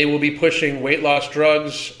they will be pushing weight loss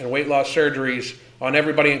drugs and weight loss surgeries on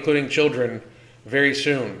everybody, including children, very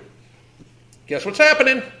soon. Guess what's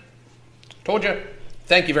happening? Told you.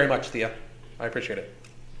 Thank you very much, Thea. I appreciate it.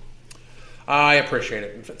 I appreciate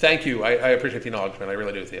it. Thank you. I appreciate the acknowledgement. I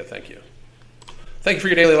really do, Thea. Thank you. Thank you for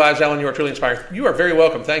your daily lives, Alan. You are truly inspiring. You are very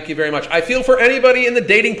welcome. Thank you very much. I feel for anybody in the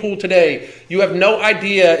dating pool today. You have no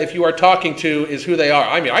idea if you are talking to is who they are.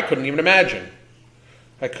 I mean, I couldn't even imagine.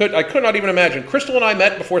 I could not even imagine. Crystal and I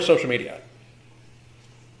met before social media.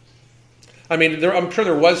 I mean, I'm sure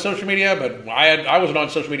there was social media, but I wasn't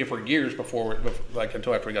on social media for years before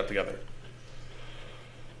until after we got together.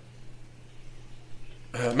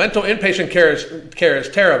 Mental inpatient care is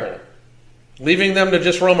terrible. Leaving them to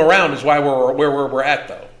just roam around is why where we're at,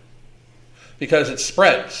 though. Because it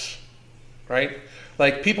spreads, right?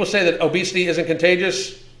 Like, people say that obesity isn't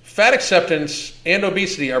contagious. Fat acceptance and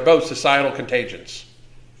obesity are both societal contagions.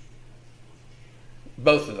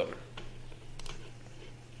 Both of them.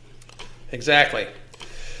 Exactly.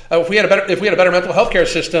 If we had a better mental health care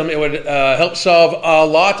system, it would help solve a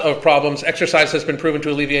lot of problems. Exercise has been proven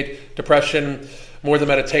to alleviate depression more than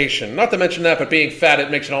meditation. Not to mention that, but being fat,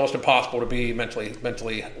 it makes it almost impossible to be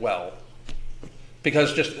mentally well.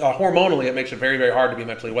 Because just hormonally, it makes it very, very hard to be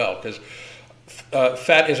mentally well. Because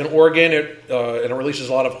fat is an organ, it releases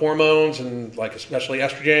a lot of hormones, and like especially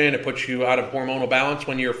estrogen. It puts you out of hormonal balance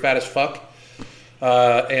when you're fat as fuck.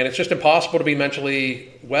 And it's just impossible to be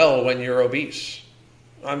mentally well when you're obese.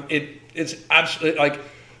 It's absolutely, like,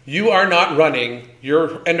 you are not running,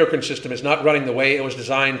 your endocrine system is not running the way it was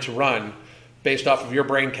designed to run based off of your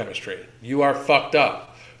brain chemistry. You are fucked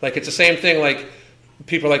up. Like, it's the same thing, like,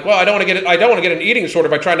 people are like, well, I don't want to get an eating disorder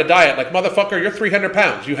by trying to diet. Like, motherfucker, you're 300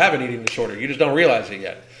 pounds. You have an eating disorder. You just don't realize it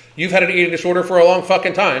yet. You've had an eating disorder for a long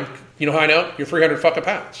fucking time. You know how I know? You're 300 fucking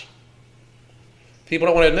pounds. People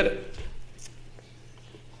don't want to admit it.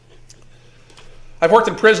 I've worked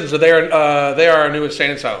in prisons, so they are our new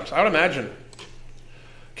insane asylums. I would imagine.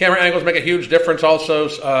 Camera angles make a huge difference. Also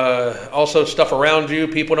stuff around you.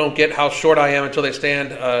 People don't get how short I am until they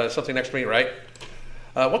stand something next to me, right?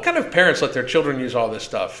 What kind of parents let their children use all this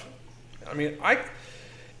stuff? I mean, I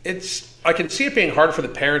can see it being hard for the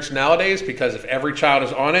parents nowadays, because if every child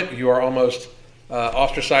is on it, you are almost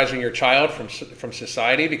ostracizing your child from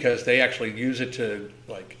society, because they actually use it to,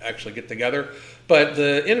 like, actually get together. But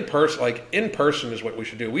the in person is what we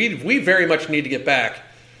should do. We very much need to get back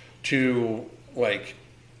to, like,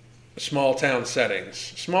 small town settings.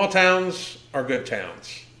 Small towns are good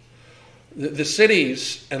towns. The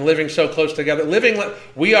cities and living so close together,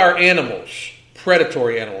 we are animals,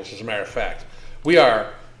 predatory animals, as a matter of fact. We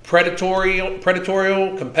are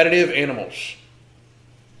predatorial, competitive animals.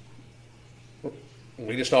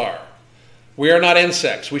 We just are. We are not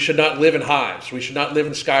insects. We should not live in hives. We should not live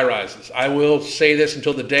in sky rises. I will say this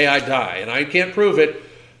until the day I die, and I can't prove it,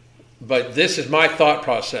 but this is my thought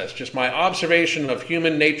process, just my observation of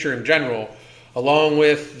human nature in general, along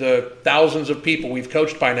with the thousands of people we've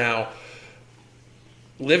coached by now.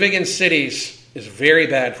 Living in cities is very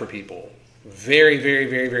bad for people. Very, very,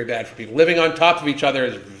 very, very bad for people. Living on top of each other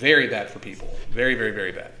is very bad for people. Very, very,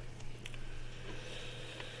 very bad.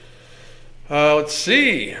 Let's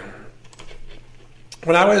see.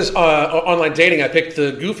 When I was online dating, I picked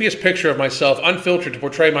the goofiest picture of myself, unfiltered, to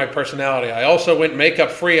portray my personality. I also went makeup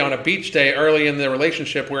free on a beach day early in the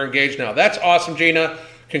relationship. We're engaged now. That's awesome, Gina.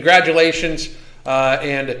 Congratulations.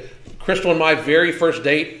 And Crystal and my very first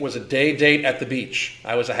date was a day date at the beach.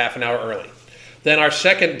 I was a half an hour early. Then our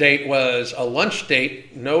second date was a lunch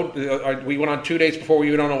date. We went on 2 dates before we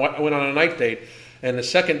went on a night date. And the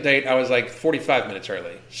second date, I was like 45 minutes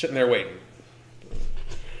early, sitting there waiting.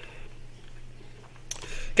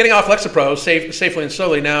 Getting off Lexapro safely and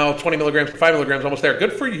slowly now, 20 milligrams, 5 milligrams, almost there.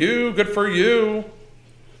 Good for you. Good for you.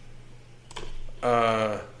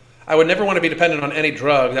 I would never want to be dependent on any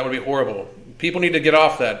drug. That would be horrible. People need to get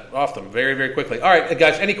off them very, very quickly. All right,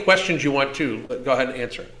 guys, any questions you want to, go ahead and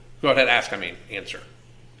answer. Go ahead and ask, answer.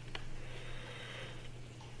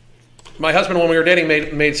 My husband, when we were dating,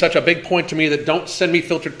 made such a big point to me that don't send me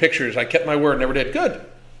filtered pictures. I kept my word, never did. Good.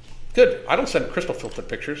 Good. I don't send Crystal filtered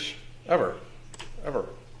pictures. Ever.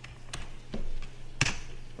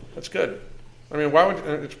 That's good. I mean, why would...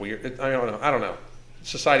 It's weird. I don't know.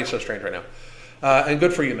 Society's so strange right now. And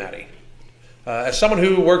good for you, Maddie. As someone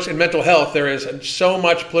who works in mental health, there is so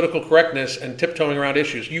much political correctness and tiptoeing around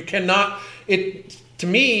issues. You cannot... To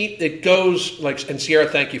me, it goes like... And Sierra,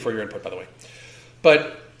 thank you for your input, by the way.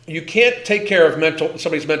 But you can't take care of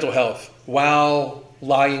somebody's mental health while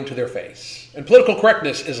lying to their face. And political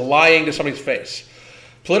correctness is lying to somebody's face.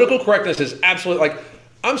 Political correctness is absolutely...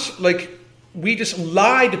 we just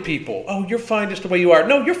lie to people. Oh, you're fine just the way you are.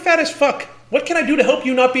 No, you're fat as fuck. What can I do to help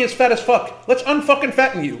you not be as fat as fuck? Let's unfucking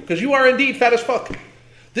fatten you, because you are indeed fat as fuck.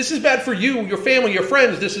 This is bad for you, your family, your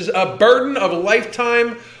friends. This is a burden of a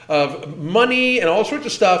lifetime of money and all sorts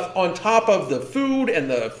of stuff on top of the food and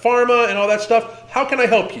the pharma and all that stuff. How can I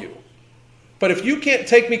help you? But if you can't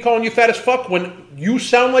take me calling you fat as fuck when you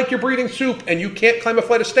sound like you're breathing soup and you can't climb a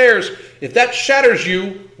flight of stairs, if that shatters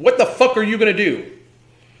you, what the fuck are you going to do?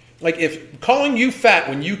 Like, if calling you fat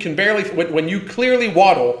when you can barely, when you clearly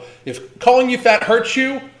waddle, if calling you fat hurts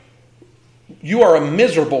you, you are a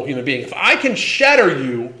miserable human being. If I can shatter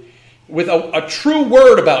you with a true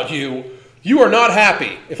word about you, you are not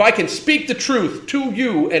happy. If I can speak the truth to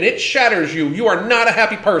you and it shatters you, you are not a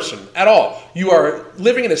happy person at all. You are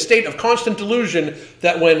living in a state of constant delusion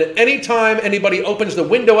that when anytime anybody opens the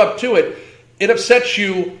window up to it, it upsets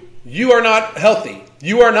you. You are not healthy.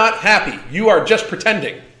 You are not happy. You are just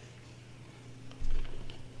pretending.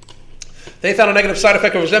 They found a negative side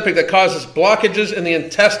effect of Ozempic that causes blockages in the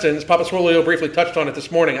intestines. Papa Swirlio briefly touched on it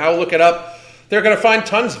this morning. I'll look it up. They're going to find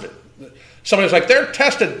tons of it. Somebody was like, they're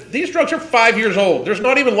tested. These drugs are 5 years old. There's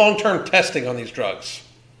not even long-term testing on these drugs.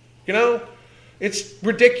 You know? It's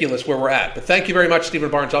ridiculous where we're at. But thank you very much, Stephen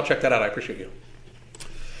Barnes. I'll check that out. I appreciate you.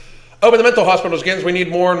 Open the mental hospitals again. We need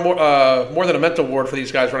more than a mental ward for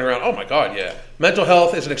these guys running around. Oh, my God, yeah. Mental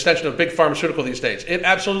health is an extension of big pharmaceutical these days. It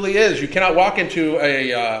absolutely is. You cannot walk into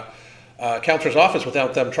a... counselor's office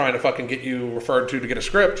without them trying to fucking get you referred to get a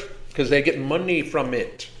script, because they get money from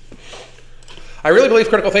it. I really believe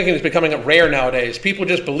critical thinking is becoming rare nowadays. People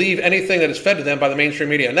just believe anything that is fed to them by the mainstream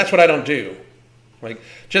media, and that's what I don't do. Like,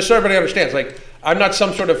 just so everybody understands, like, I'm not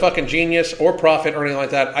some sort of fucking genius or prophet or anything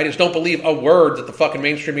like that. I just don't believe a word that the fucking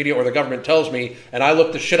mainstream media or the government tells me, and I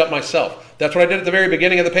look the shit up myself. That's what I did at the very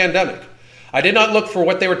beginning of the pandemic. I did not look for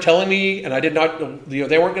what they were telling me, and I did not,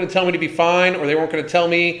 they weren't going to tell me to be fine, or they weren't going to tell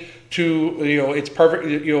me to, it's perfect,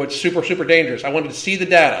 it's super, super dangerous. I wanted to see the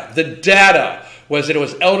data. The data was that it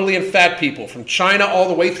was elderly and fat people from China all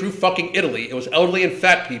the way through fucking Italy. It was elderly and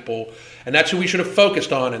fat people, and that's who we should have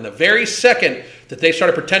focused on. And the very second that they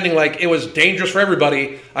started pretending like it was dangerous for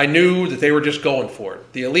everybody, I knew that they were just going for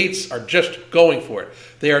it. The elites are just going for it.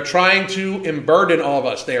 They are trying to emburden all of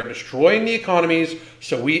us. They are destroying the economies,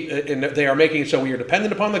 and they are making it so we are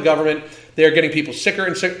dependent upon the government. They are getting people sicker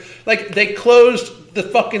and sicker. Like, they closed the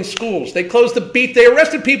fucking schools. They closed the beach. They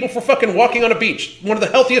arrested people for fucking walking on a beach. One of the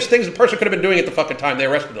healthiest things a person could have been doing at the fucking time. They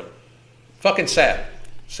arrested them. Fucking sad.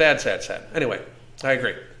 Sad, sad, sad. Anyway, I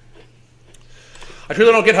agree. I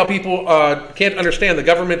truly don't get how people can't understand. The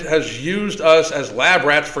government has used us as lab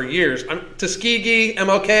rats for years. Tuskegee,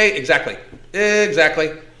 MLK, exactly.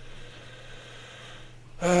 Exactly.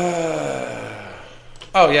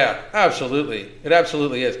 Oh, yeah, absolutely. It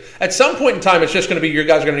absolutely is. At some point in time, it's just going to be, you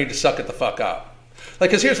guys are going to need to suck it the fuck up. Like,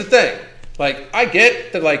 because here's the thing. Like, I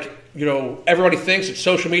get that, like, everybody thinks that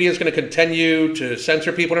social media is going to continue to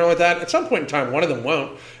censor people and all like that. At some point in time, one of them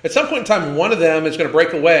won't. At some point in time, one of them is going to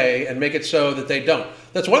break away and make it so that they don't.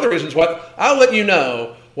 That's one of the reasons why I'll let you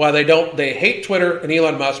know why they don't. They hate Twitter and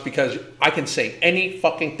Elon Musk, because I can say any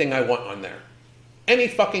fucking thing I want on there. Any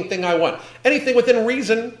fucking thing I want. Anything within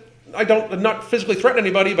reason. I'm not physically threaten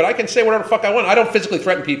anybody, but I can say whatever the fuck I want. I don't physically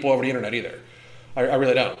threaten people over the internet either. I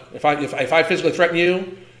really don't. If I physically threaten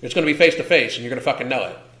you, it's going to be face to face, and you're going to fucking know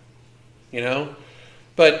it. You know?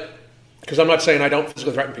 But, because I'm not saying I don't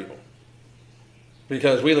physically threaten people.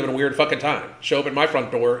 Because we live in a weird fucking time. Show up at my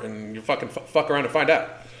front door, and you fucking fuck around and find out.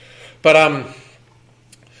 But,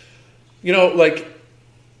 you know, like,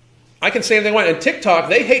 I can say anything I want. And TikTok,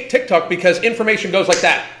 they hate TikTok because information goes like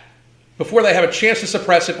that. Before they have a chance to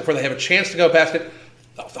suppress it, before they have a chance to go past it,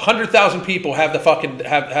 100,000 people have the fucking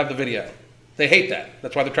have the video. They hate that.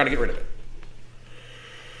 That's why they're trying to get rid of it.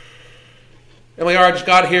 Emily R. just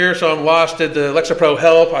got here, so I'm lost. Did the Lexapro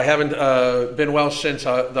help? I haven't been well since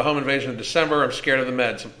the home invasion in December. I'm scared of the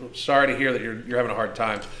meds. I'm sorry to hear that you're having a hard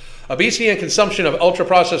time. Obesity and consumption of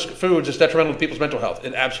ultra-processed foods is detrimental to people's mental health.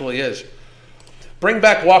 It absolutely is. Bring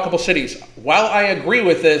back walkable cities. While I agree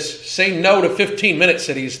with this, say no to 15-minute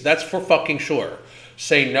cities. That's for fucking sure.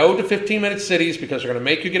 Say no to 15-minute cities because they're going to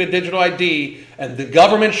make you get a digital ID, and the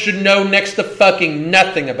government should know next to fucking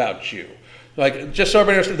nothing about you. Like, just so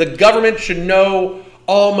everybody understands, the government should know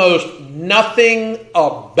almost nothing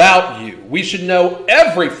about you. We should know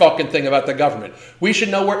every fucking thing about the government. We should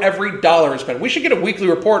know where every dollar is spent. We should get a weekly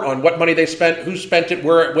report on what money they spent, who spent it,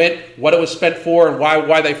 where it went, what it was spent for, and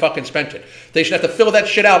why they fucking spent it. They should have to fill that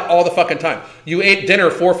shit out all the fucking time. You ate dinner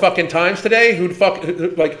 4 fucking times today?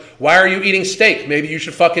 Why are you eating steak? Maybe you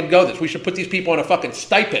should fucking go this. We should put these people on a fucking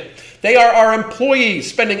stipend. They are our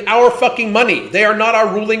employees spending our fucking money. They are not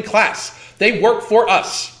our ruling class. They work for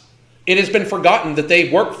us. It has been forgotten that they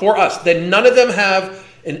work for us. That none of them have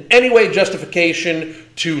in any way justification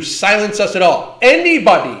to silence us at all.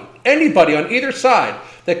 Anybody on either side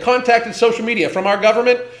that contacted social media from our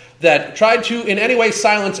government that tried to in any way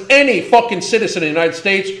silence any fucking citizen in the United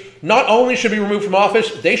States not only should be removed from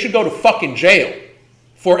office, they should go to fucking jail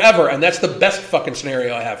forever. And that's the best fucking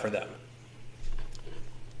scenario I have for them.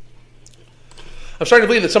 I'm starting to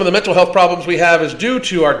believe that some of the mental health problems we have is due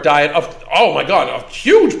to our diet. Oh my God, a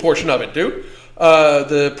huge portion of it, dude.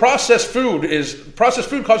 The processed food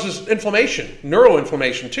causes inflammation,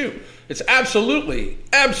 neuroinflammation too. It's absolutely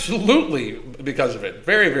because of it.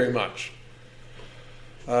 Very, very much.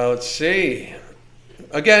 Let's see.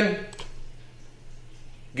 Again,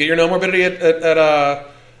 get your No Morbidity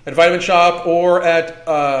at Vitamin Shop or at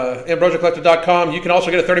AmbrosiaCollective.com. You can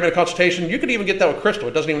also get a 30-minute consultation. You can even get that with Crystal.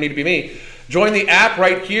 It doesn't even need to be me. Join the app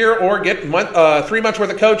right here or get 3 months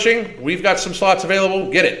worth of coaching. We've got some slots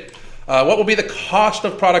available. Get it. What will be the cost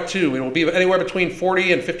of product 2? It will be anywhere between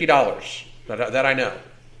 $40 and $50. That I know.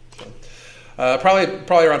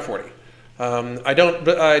 Probably around 40. I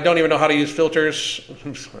don't even know how to use filters.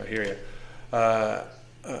 I hear you.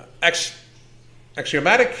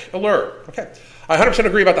 Axiomatic alert. Okay. I 100%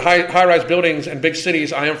 agree about the high-rise buildings and big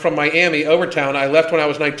cities. I am from Miami, Overtown. I left when I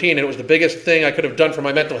was 19, and it was the biggest thing I could have done for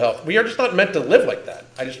my mental health. We are just not meant to live like that.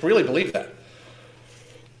 I just really believe that.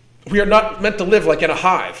 We are not meant to live like in a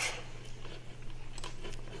hive.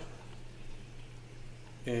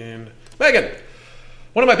 And Megan,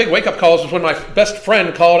 one of my big wake-up calls was when my best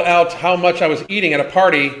friend called out how much I was eating at a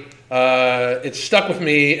party. It stuck with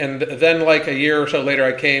me, and then like a year or so later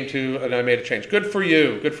I came to, and I made a change. Good for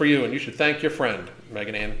you, and you should thank your friend,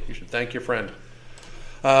 Megan Ann. You should thank your friend.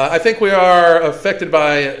 I think we are affected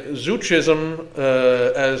by zoochism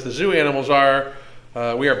as the zoo animals are.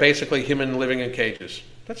 We are basically human living in cages.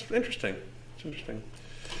 That's interesting. It's interesting.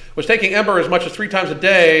 Was taking Ember as much as 3 times a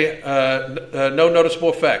day, no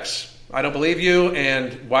noticeable effects. I don't believe you,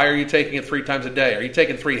 and why are you taking it 3 times a day? Are you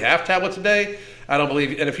taking 3 half tablets a day? I don't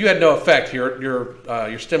believe you. And if you had no effect,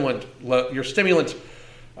 your stimulant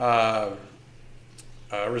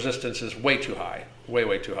resistance is way too high,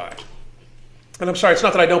 way too high. And I'm sorry, it's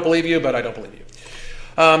not that I don't believe you, but I don't believe you.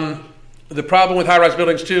 The problem with high-rise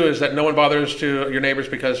buildings too is that no one bothers to your neighbors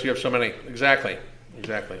because you have so many. Exactly.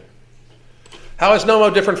 How is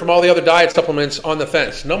Nomo different from all the other diet supplements on the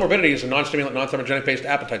fence? No Morbidity is a non-stimulant, non-thermogenic-based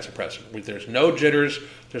appetite suppressant. There's no jitters.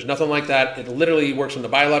 There's nothing like that. It literally works on the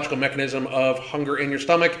biological mechanism of hunger in your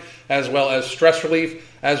stomach, as well as stress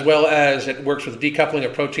relief, as well as it works with decoupling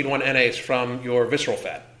of protein 1 NAs from your visceral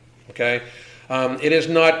fat. Okay? It's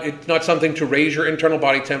not something to raise your internal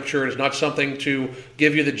body temperature. It's not something to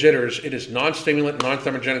give you the jitters. It is non-stimulant,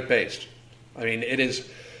 non-thermogenic-based. I mean, it is...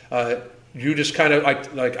 you just kind of,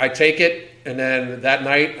 I take it, and then that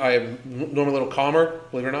night I'm normally a little calmer,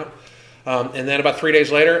 believe it or not. And then about 3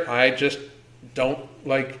 days later, I just I'm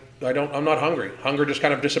not hungry. Hunger just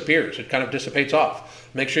kind of disappears. It kind of dissipates off.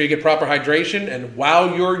 Make sure you get proper hydration, and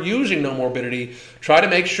while you're using No Morbidity, try to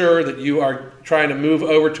make sure that you are trying to move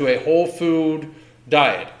over to a whole food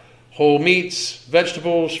diet. Whole meats,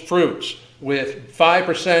 vegetables, fruits, with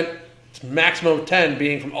 5%, maximum of 10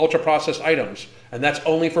 being from ultra-processed items, And that's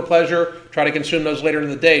only for pleasure. Try to consume those later in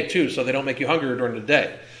the day too, so they don't make you hungrier during the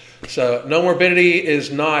day. So no morbidity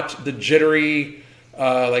is not the jittery,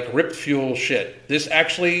 like rip fuel shit. This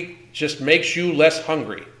actually just makes you less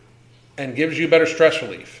hungry and gives you better stress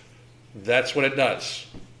relief. That's what it does.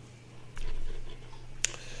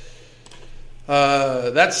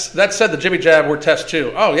 That said, the Jimmy Jab were test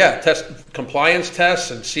too. Oh yeah, test compliance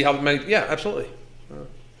tests and see how many. Yeah, absolutely.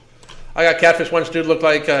 I got catfish once. Dude looked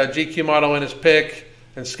like a GQ model in his pic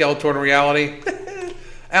and Skeletor in reality.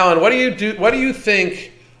 Alan, what do you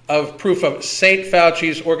think of proof of Saint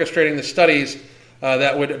Fauci's orchestrating the studies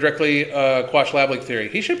that would directly quash lab leak theory?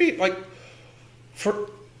 He should be like, for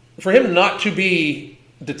him not to be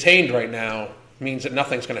detained right now means that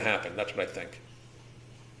nothing's going to happen. That's what I think.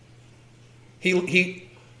 He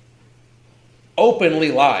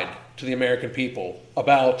openly lied to the American people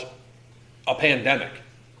about a pandemic.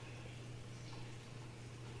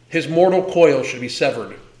 His mortal coil should be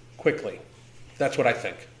severed quickly. That's what I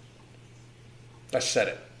think. I said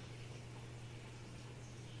it.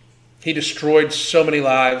 He destroyed so many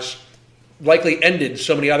lives, likely ended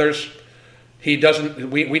so many others. He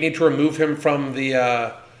doesn't. We need to remove him from the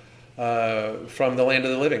land of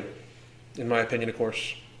the living, in my opinion, of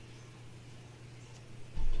course.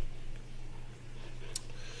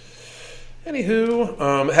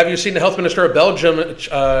 Anywho, have you seen the health minister of Belgium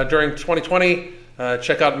during 2020?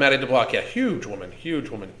 Check out Maddie de Block. Yeah, huge woman, huge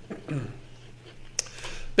woman.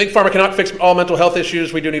 Big Pharma cannot fix all mental health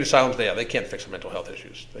issues. We do need asylums. Yeah, they can't fix the mental health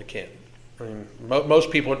issues. They can't. I mean,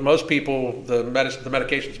 most people, the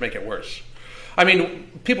medications make it worse. I mean,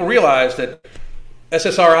 people realize that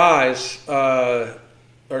SSRIs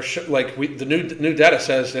the new data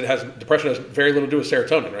says that depression has very little to do with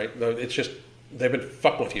serotonin, right? It's just they've been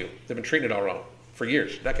fucking with you. They've been treating it all wrong for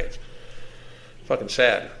years, decades. Fucking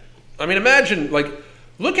sad. I mean, imagine,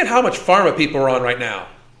 look at how much pharma people are on right now.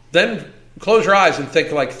 Then close your eyes and think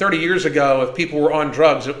 30 years ago, if people were on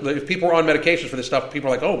drugs, if people were on medications for this stuff, people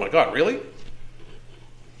are like, oh my God, really?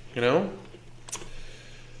 You know?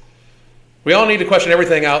 We all need to question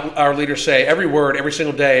everything our leaders say, every word, every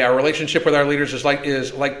single day. Our relationship with our leaders is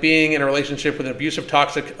like being in a relationship with an abusive,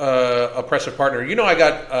 toxic, oppressive partner. You know, I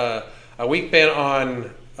got a week ban on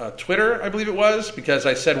Twitter, I believe it was, because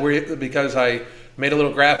I made a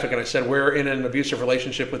little graphic and I said we're in an abusive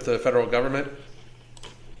relationship with the federal government.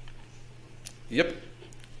 Yep.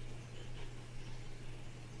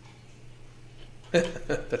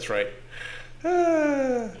 That's right.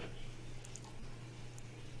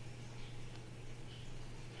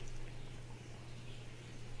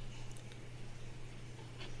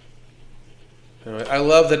 I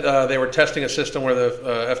love that they were testing a system where the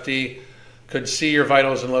FD could see your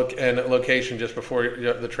vitals and location just before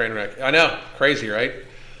the train wreck. I know, crazy, right?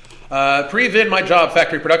 Pre-vid, my job,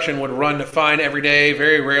 factory production, would run fine every day.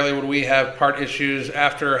 Very rarely would we have part issues.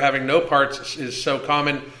 After having no parts is so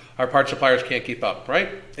common, our part suppliers can't keep up, right?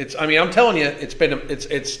 I'm telling you,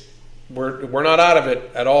 we're not out of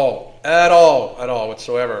it at all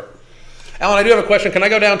whatsoever. Alan, I do have a question. Can I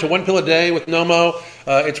go down to 1 pill a day with Nomo?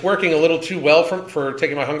 It's working a little too well for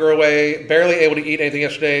taking my hunger away. Barely able to eat anything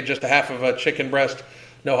yesterday, just a half of a chicken breast,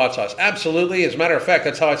 no hot sauce. Absolutely. As a matter of fact,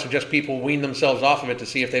 that's how I suggest people wean themselves off of it to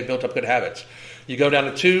see if they've built up good habits. You go down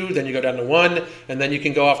to 2, then you go down to 1, and then you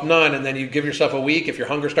can go off none, and then you give yourself a week. If your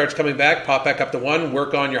hunger starts coming back, pop back up to 1,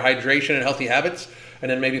 work on your hydration and healthy habits, and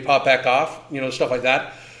then maybe pop back off, stuff like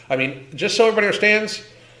that. I mean, just so everybody understands,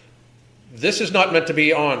 this is not meant to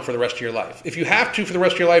be on for the rest of your life. If you have to for the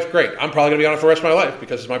rest of your life, great. I'm probably going to be on it for the rest of my life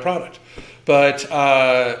because it's my product. But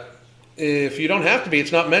if you don't have to be,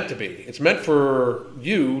 it's not meant to be. It's meant for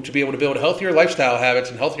you to be able to build healthier lifestyle habits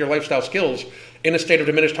and healthier lifestyle skills in a state of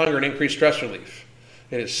diminished hunger and increased stress relief.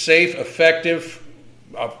 It is safe, effective,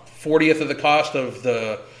 a 40th of the cost of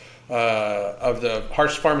the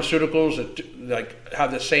harsh pharmaceuticals that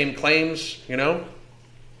have the same claims,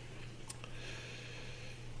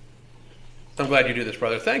 I'm glad you do this,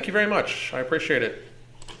 brother. Thank you very much. I appreciate it.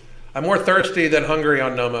 I'm more thirsty than hungry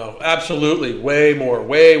on Nomo. Absolutely. Way more.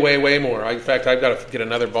 Way more. In fact, I've got to get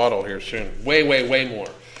another bottle here soon. Way more.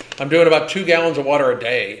 I'm doing about 2 gallons of water a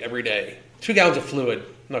day, every day. 2 gallons of fluid,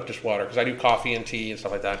 not just water, because I do coffee and tea and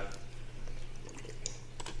stuff like that.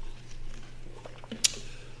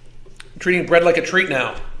 Treating bread like a treat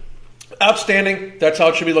now. Outstanding. That's how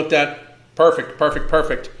it should be looked at.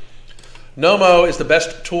 Perfect. Nomo is the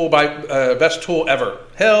best tool ever.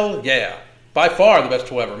 Hell yeah. By far the best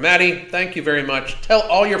tool ever. Maddie, thank you very much. Tell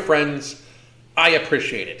all your friends I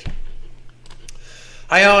appreciate it.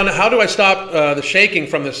 Hi, Alan. How do I stop the shaking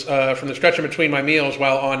from the stretching between my meals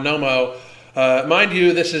while on Nomo? Mind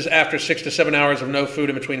you, this is after 6 to 7 hours of no food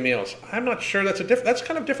in between meals. I'm not sure that's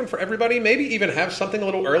kind of different for everybody. Maybe even have something a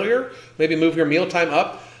little earlier. Maybe move your meal time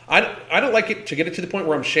up. I don't like it to get it to the point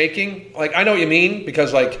where I'm shaking. Like, I know what you mean,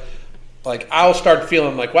 because like I'll start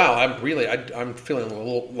feeling like, wow, I'm feeling a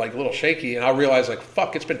little shaky, and I'll realize like,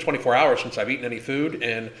 fuck, it's been 24 hours since I've eaten any food,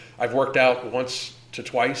 and I've worked out once to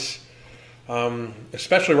twice.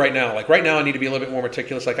 Especially right now. Like right now, I need to be a little bit more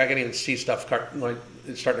meticulous. Like I can even see stuff like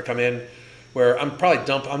it's starting to come in, where I'm probably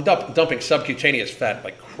dumping subcutaneous fat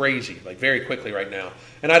like crazy, like very quickly right now,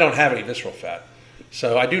 and I don't have any visceral fat.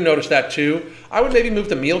 So I do notice that too. I would maybe move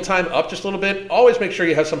the mealtime up just a little bit. Always make sure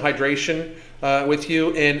you have some hydration with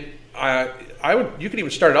you, and you could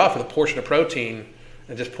even start it off with a portion of protein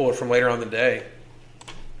and just pull it from later on in the day.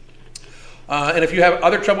 And if you have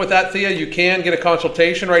other trouble with that, Thea, you can get a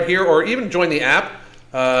consultation right here, or even join the app.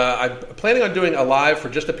 I'm planning on doing a live for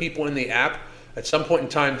just the people in the app at some point in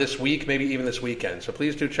time this week, maybe even this weekend. So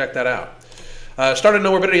please do check that out. Started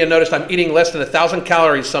No Morbidity and noticed I'm eating less than 1,000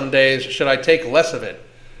 calories some days. Should I take less of it?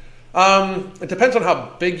 It depends on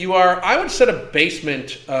how big you are. I would set a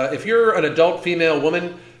basement. If you're an adult female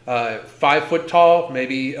woman, 5 foot tall,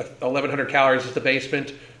 maybe 1,100 calories is the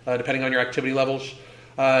basement, depending on your activity levels.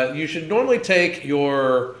 You should normally take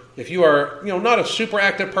if you are not a super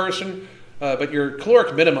active person, but your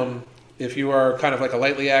caloric minimum, if you are kind of like a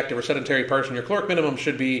lightly active or sedentary person, your caloric minimum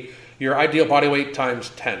should be your ideal body weight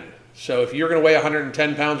times 10. So if you're going to weigh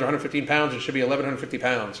 110 pounds or 115 pounds, it should be 1,150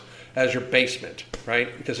 pounds as your basement,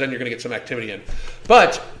 right? Because then you're going to get some activity in.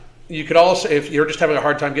 But you could also, if you're just having a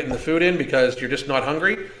hard time getting the food in because you're just not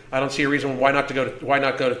hungry, I don't see a reason why not go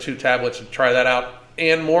to 2 tablets and try that out.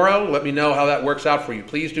 And Moro, let me know how that works out for you.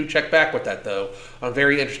 Please do check back with that, though. I'm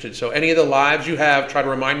very interested. So any of the lives you have, try to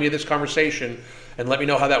remind me of this conversation and let me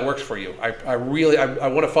know how that works for you. I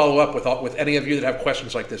want to follow up with any of you that have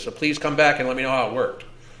questions like this. So please come back and let me know how it worked.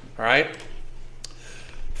 All right?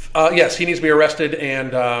 Yes, he needs to be arrested,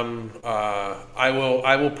 and I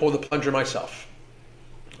will pull the plunger myself,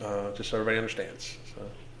 just so everybody understands.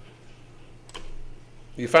 So.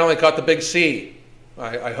 You finally caught the big C.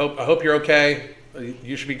 I hope you're okay.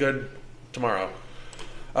 You should be good tomorrow.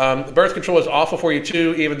 The birth control is awful for you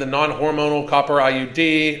too, even the non-hormonal copper IUD.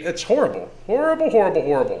 It's horrible. Horrible, horrible,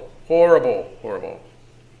 horrible. Horrible, horrible.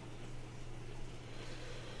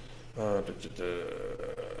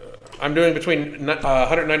 I'm doing between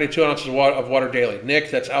 192 ounces of water daily. Nick,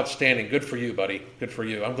 that's outstanding. Good for you, buddy. Good for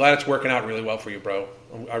you. I'm glad it's working out really well for you, bro.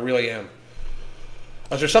 I really am.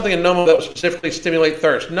 Is there something in Nomo that will specifically stimulate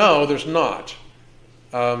thirst? No, there's not.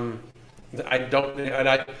 I don't,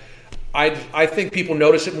 and I think people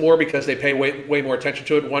notice it more because they pay way more attention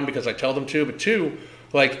to it. One, because I tell them to, but two,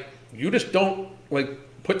 like you just don't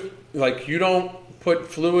you don't put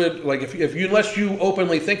fluid, like unless you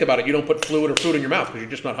openly think about it, you don't put fluid or food in your mouth because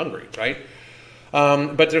you're just not hungry, right?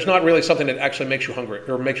 But there's not really something that actually makes you hungry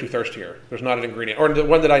or makes you thirstier. There's not an ingredient, or the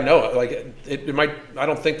one that I know of. Like it might. I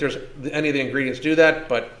don't think there's any of the ingredients do that,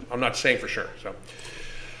 but I'm not saying for sure. So.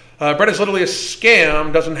 Bread is literally a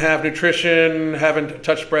scam, doesn't have nutrition, haven't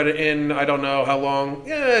touched bread in I don't know how long.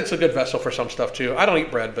 Yeah, it's a good vessel for some stuff too. I don't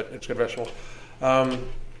eat bread, but it's a good vessel.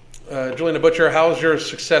 Juliana Butcher, how's your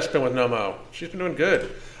success been with Nomo? She's been doing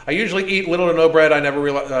good. I usually eat little to no bread. I never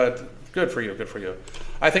realize. Good for you, good for you.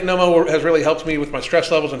 I think Nomo has really helped me with my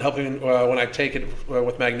stress levels and helping when I take it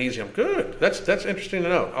with magnesium. Good, that's interesting to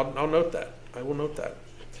know. I'll note that. I will note that.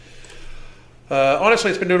 Honestly,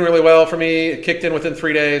 it's been doing really well for me. It kicked in within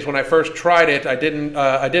 3 days. When I first tried it, I did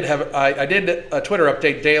a Twitter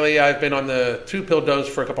update daily. I've been on the 2-pill dose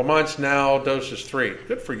for a couple months now. Dose is 3.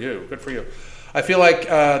 Good for you. Good for you. I feel like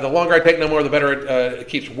the longer I take Nomo, the better it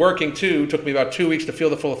keeps working too. It took me about 2 weeks to feel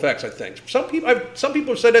the full effects, I think. Some people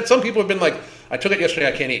have said that. Some people have been like, I took it yesterday,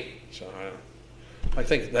 I can't eat. So I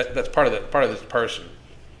think that's part of this person.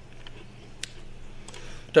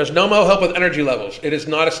 Does Nomo help with energy levels? It is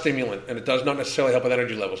not a stimulant, and it does not necessarily help with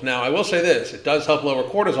energy levels. Now, I will say this. It does help lower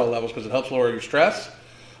cortisol levels because it helps lower your stress,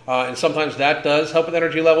 and sometimes that does help with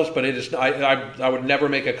energy levels, but it is. I would never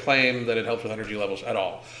make a claim that it helps with energy levels at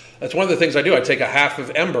all. That's one of the things I do. I take a half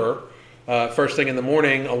of Ember first thing in the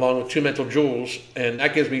morning along with 2 mental joules, and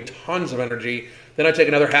that gives me tons of energy. Then I take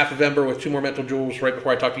another half of Ember with 2 more mental joules right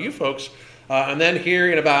before I talk to you folks. And then here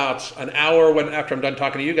in about an hour after I'm done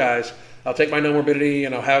talking to you guys, I'll take my No Morbidity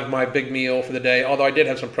and I'll have my big meal for the day, although I did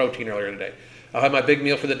have some protein earlier today. I'll have my big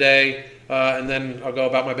meal for the day, and then I'll go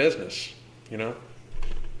about my business, you know.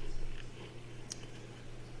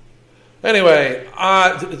 Anyway,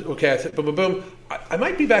 okay, boom. I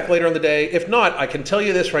might be back later in the day. If not, I can tell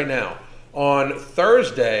you this right now. On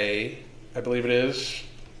Thursday, I believe it is.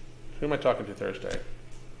 Who am I talking to Thursday?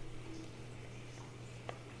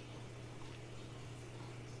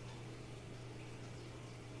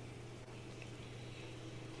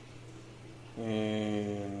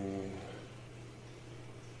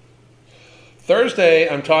 Thursday,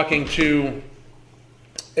 I'm talking to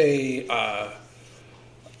a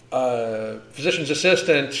physician's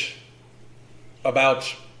assistant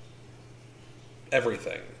about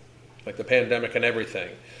everything, like the pandemic and everything.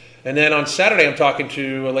 And then on Saturday, I'm talking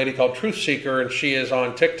to a lady called Truth Seeker, and she is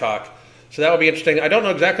on TikTok. So that will be interesting. I don't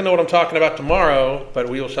exactly know what I'm talking about tomorrow, but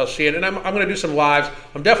we will shall see it. And I'm going to do some lives.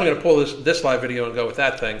 I'm definitely going to pull this live video and go with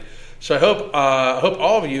that thing. So I hope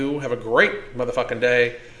all of you have a great motherfucking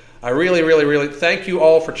day. I really, really, really thank you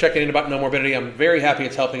all for checking in about No Morbidity. I'm very happy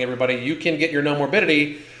it's helping everybody. You can get your No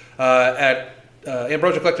Morbidity at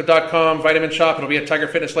AmbrosiaCollective.com, Vitamin Shop. It'll be at Tiger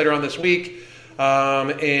Fitness later on this week.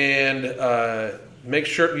 Make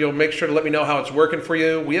sure to let me know how it's working for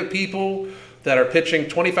you. We have people that are pitching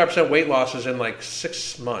 25% weight losses in like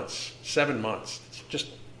 6 months, 7 months. It's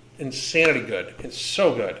just insanity good. It's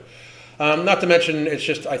so good. Not to mention,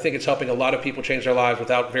 I think it's helping a lot of people change their lives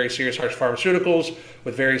without very serious harsh pharmaceuticals,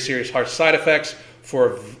 with very serious harsh side effects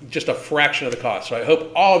for just a fraction of the cost. So I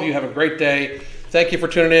hope all of you have a great day. Thank you for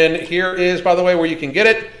tuning in. Here is, by the way, where you can get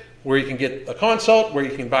it, where you can get a consult, where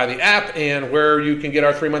you can buy the app, and where you can get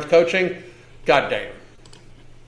our 3-month coaching. God damn.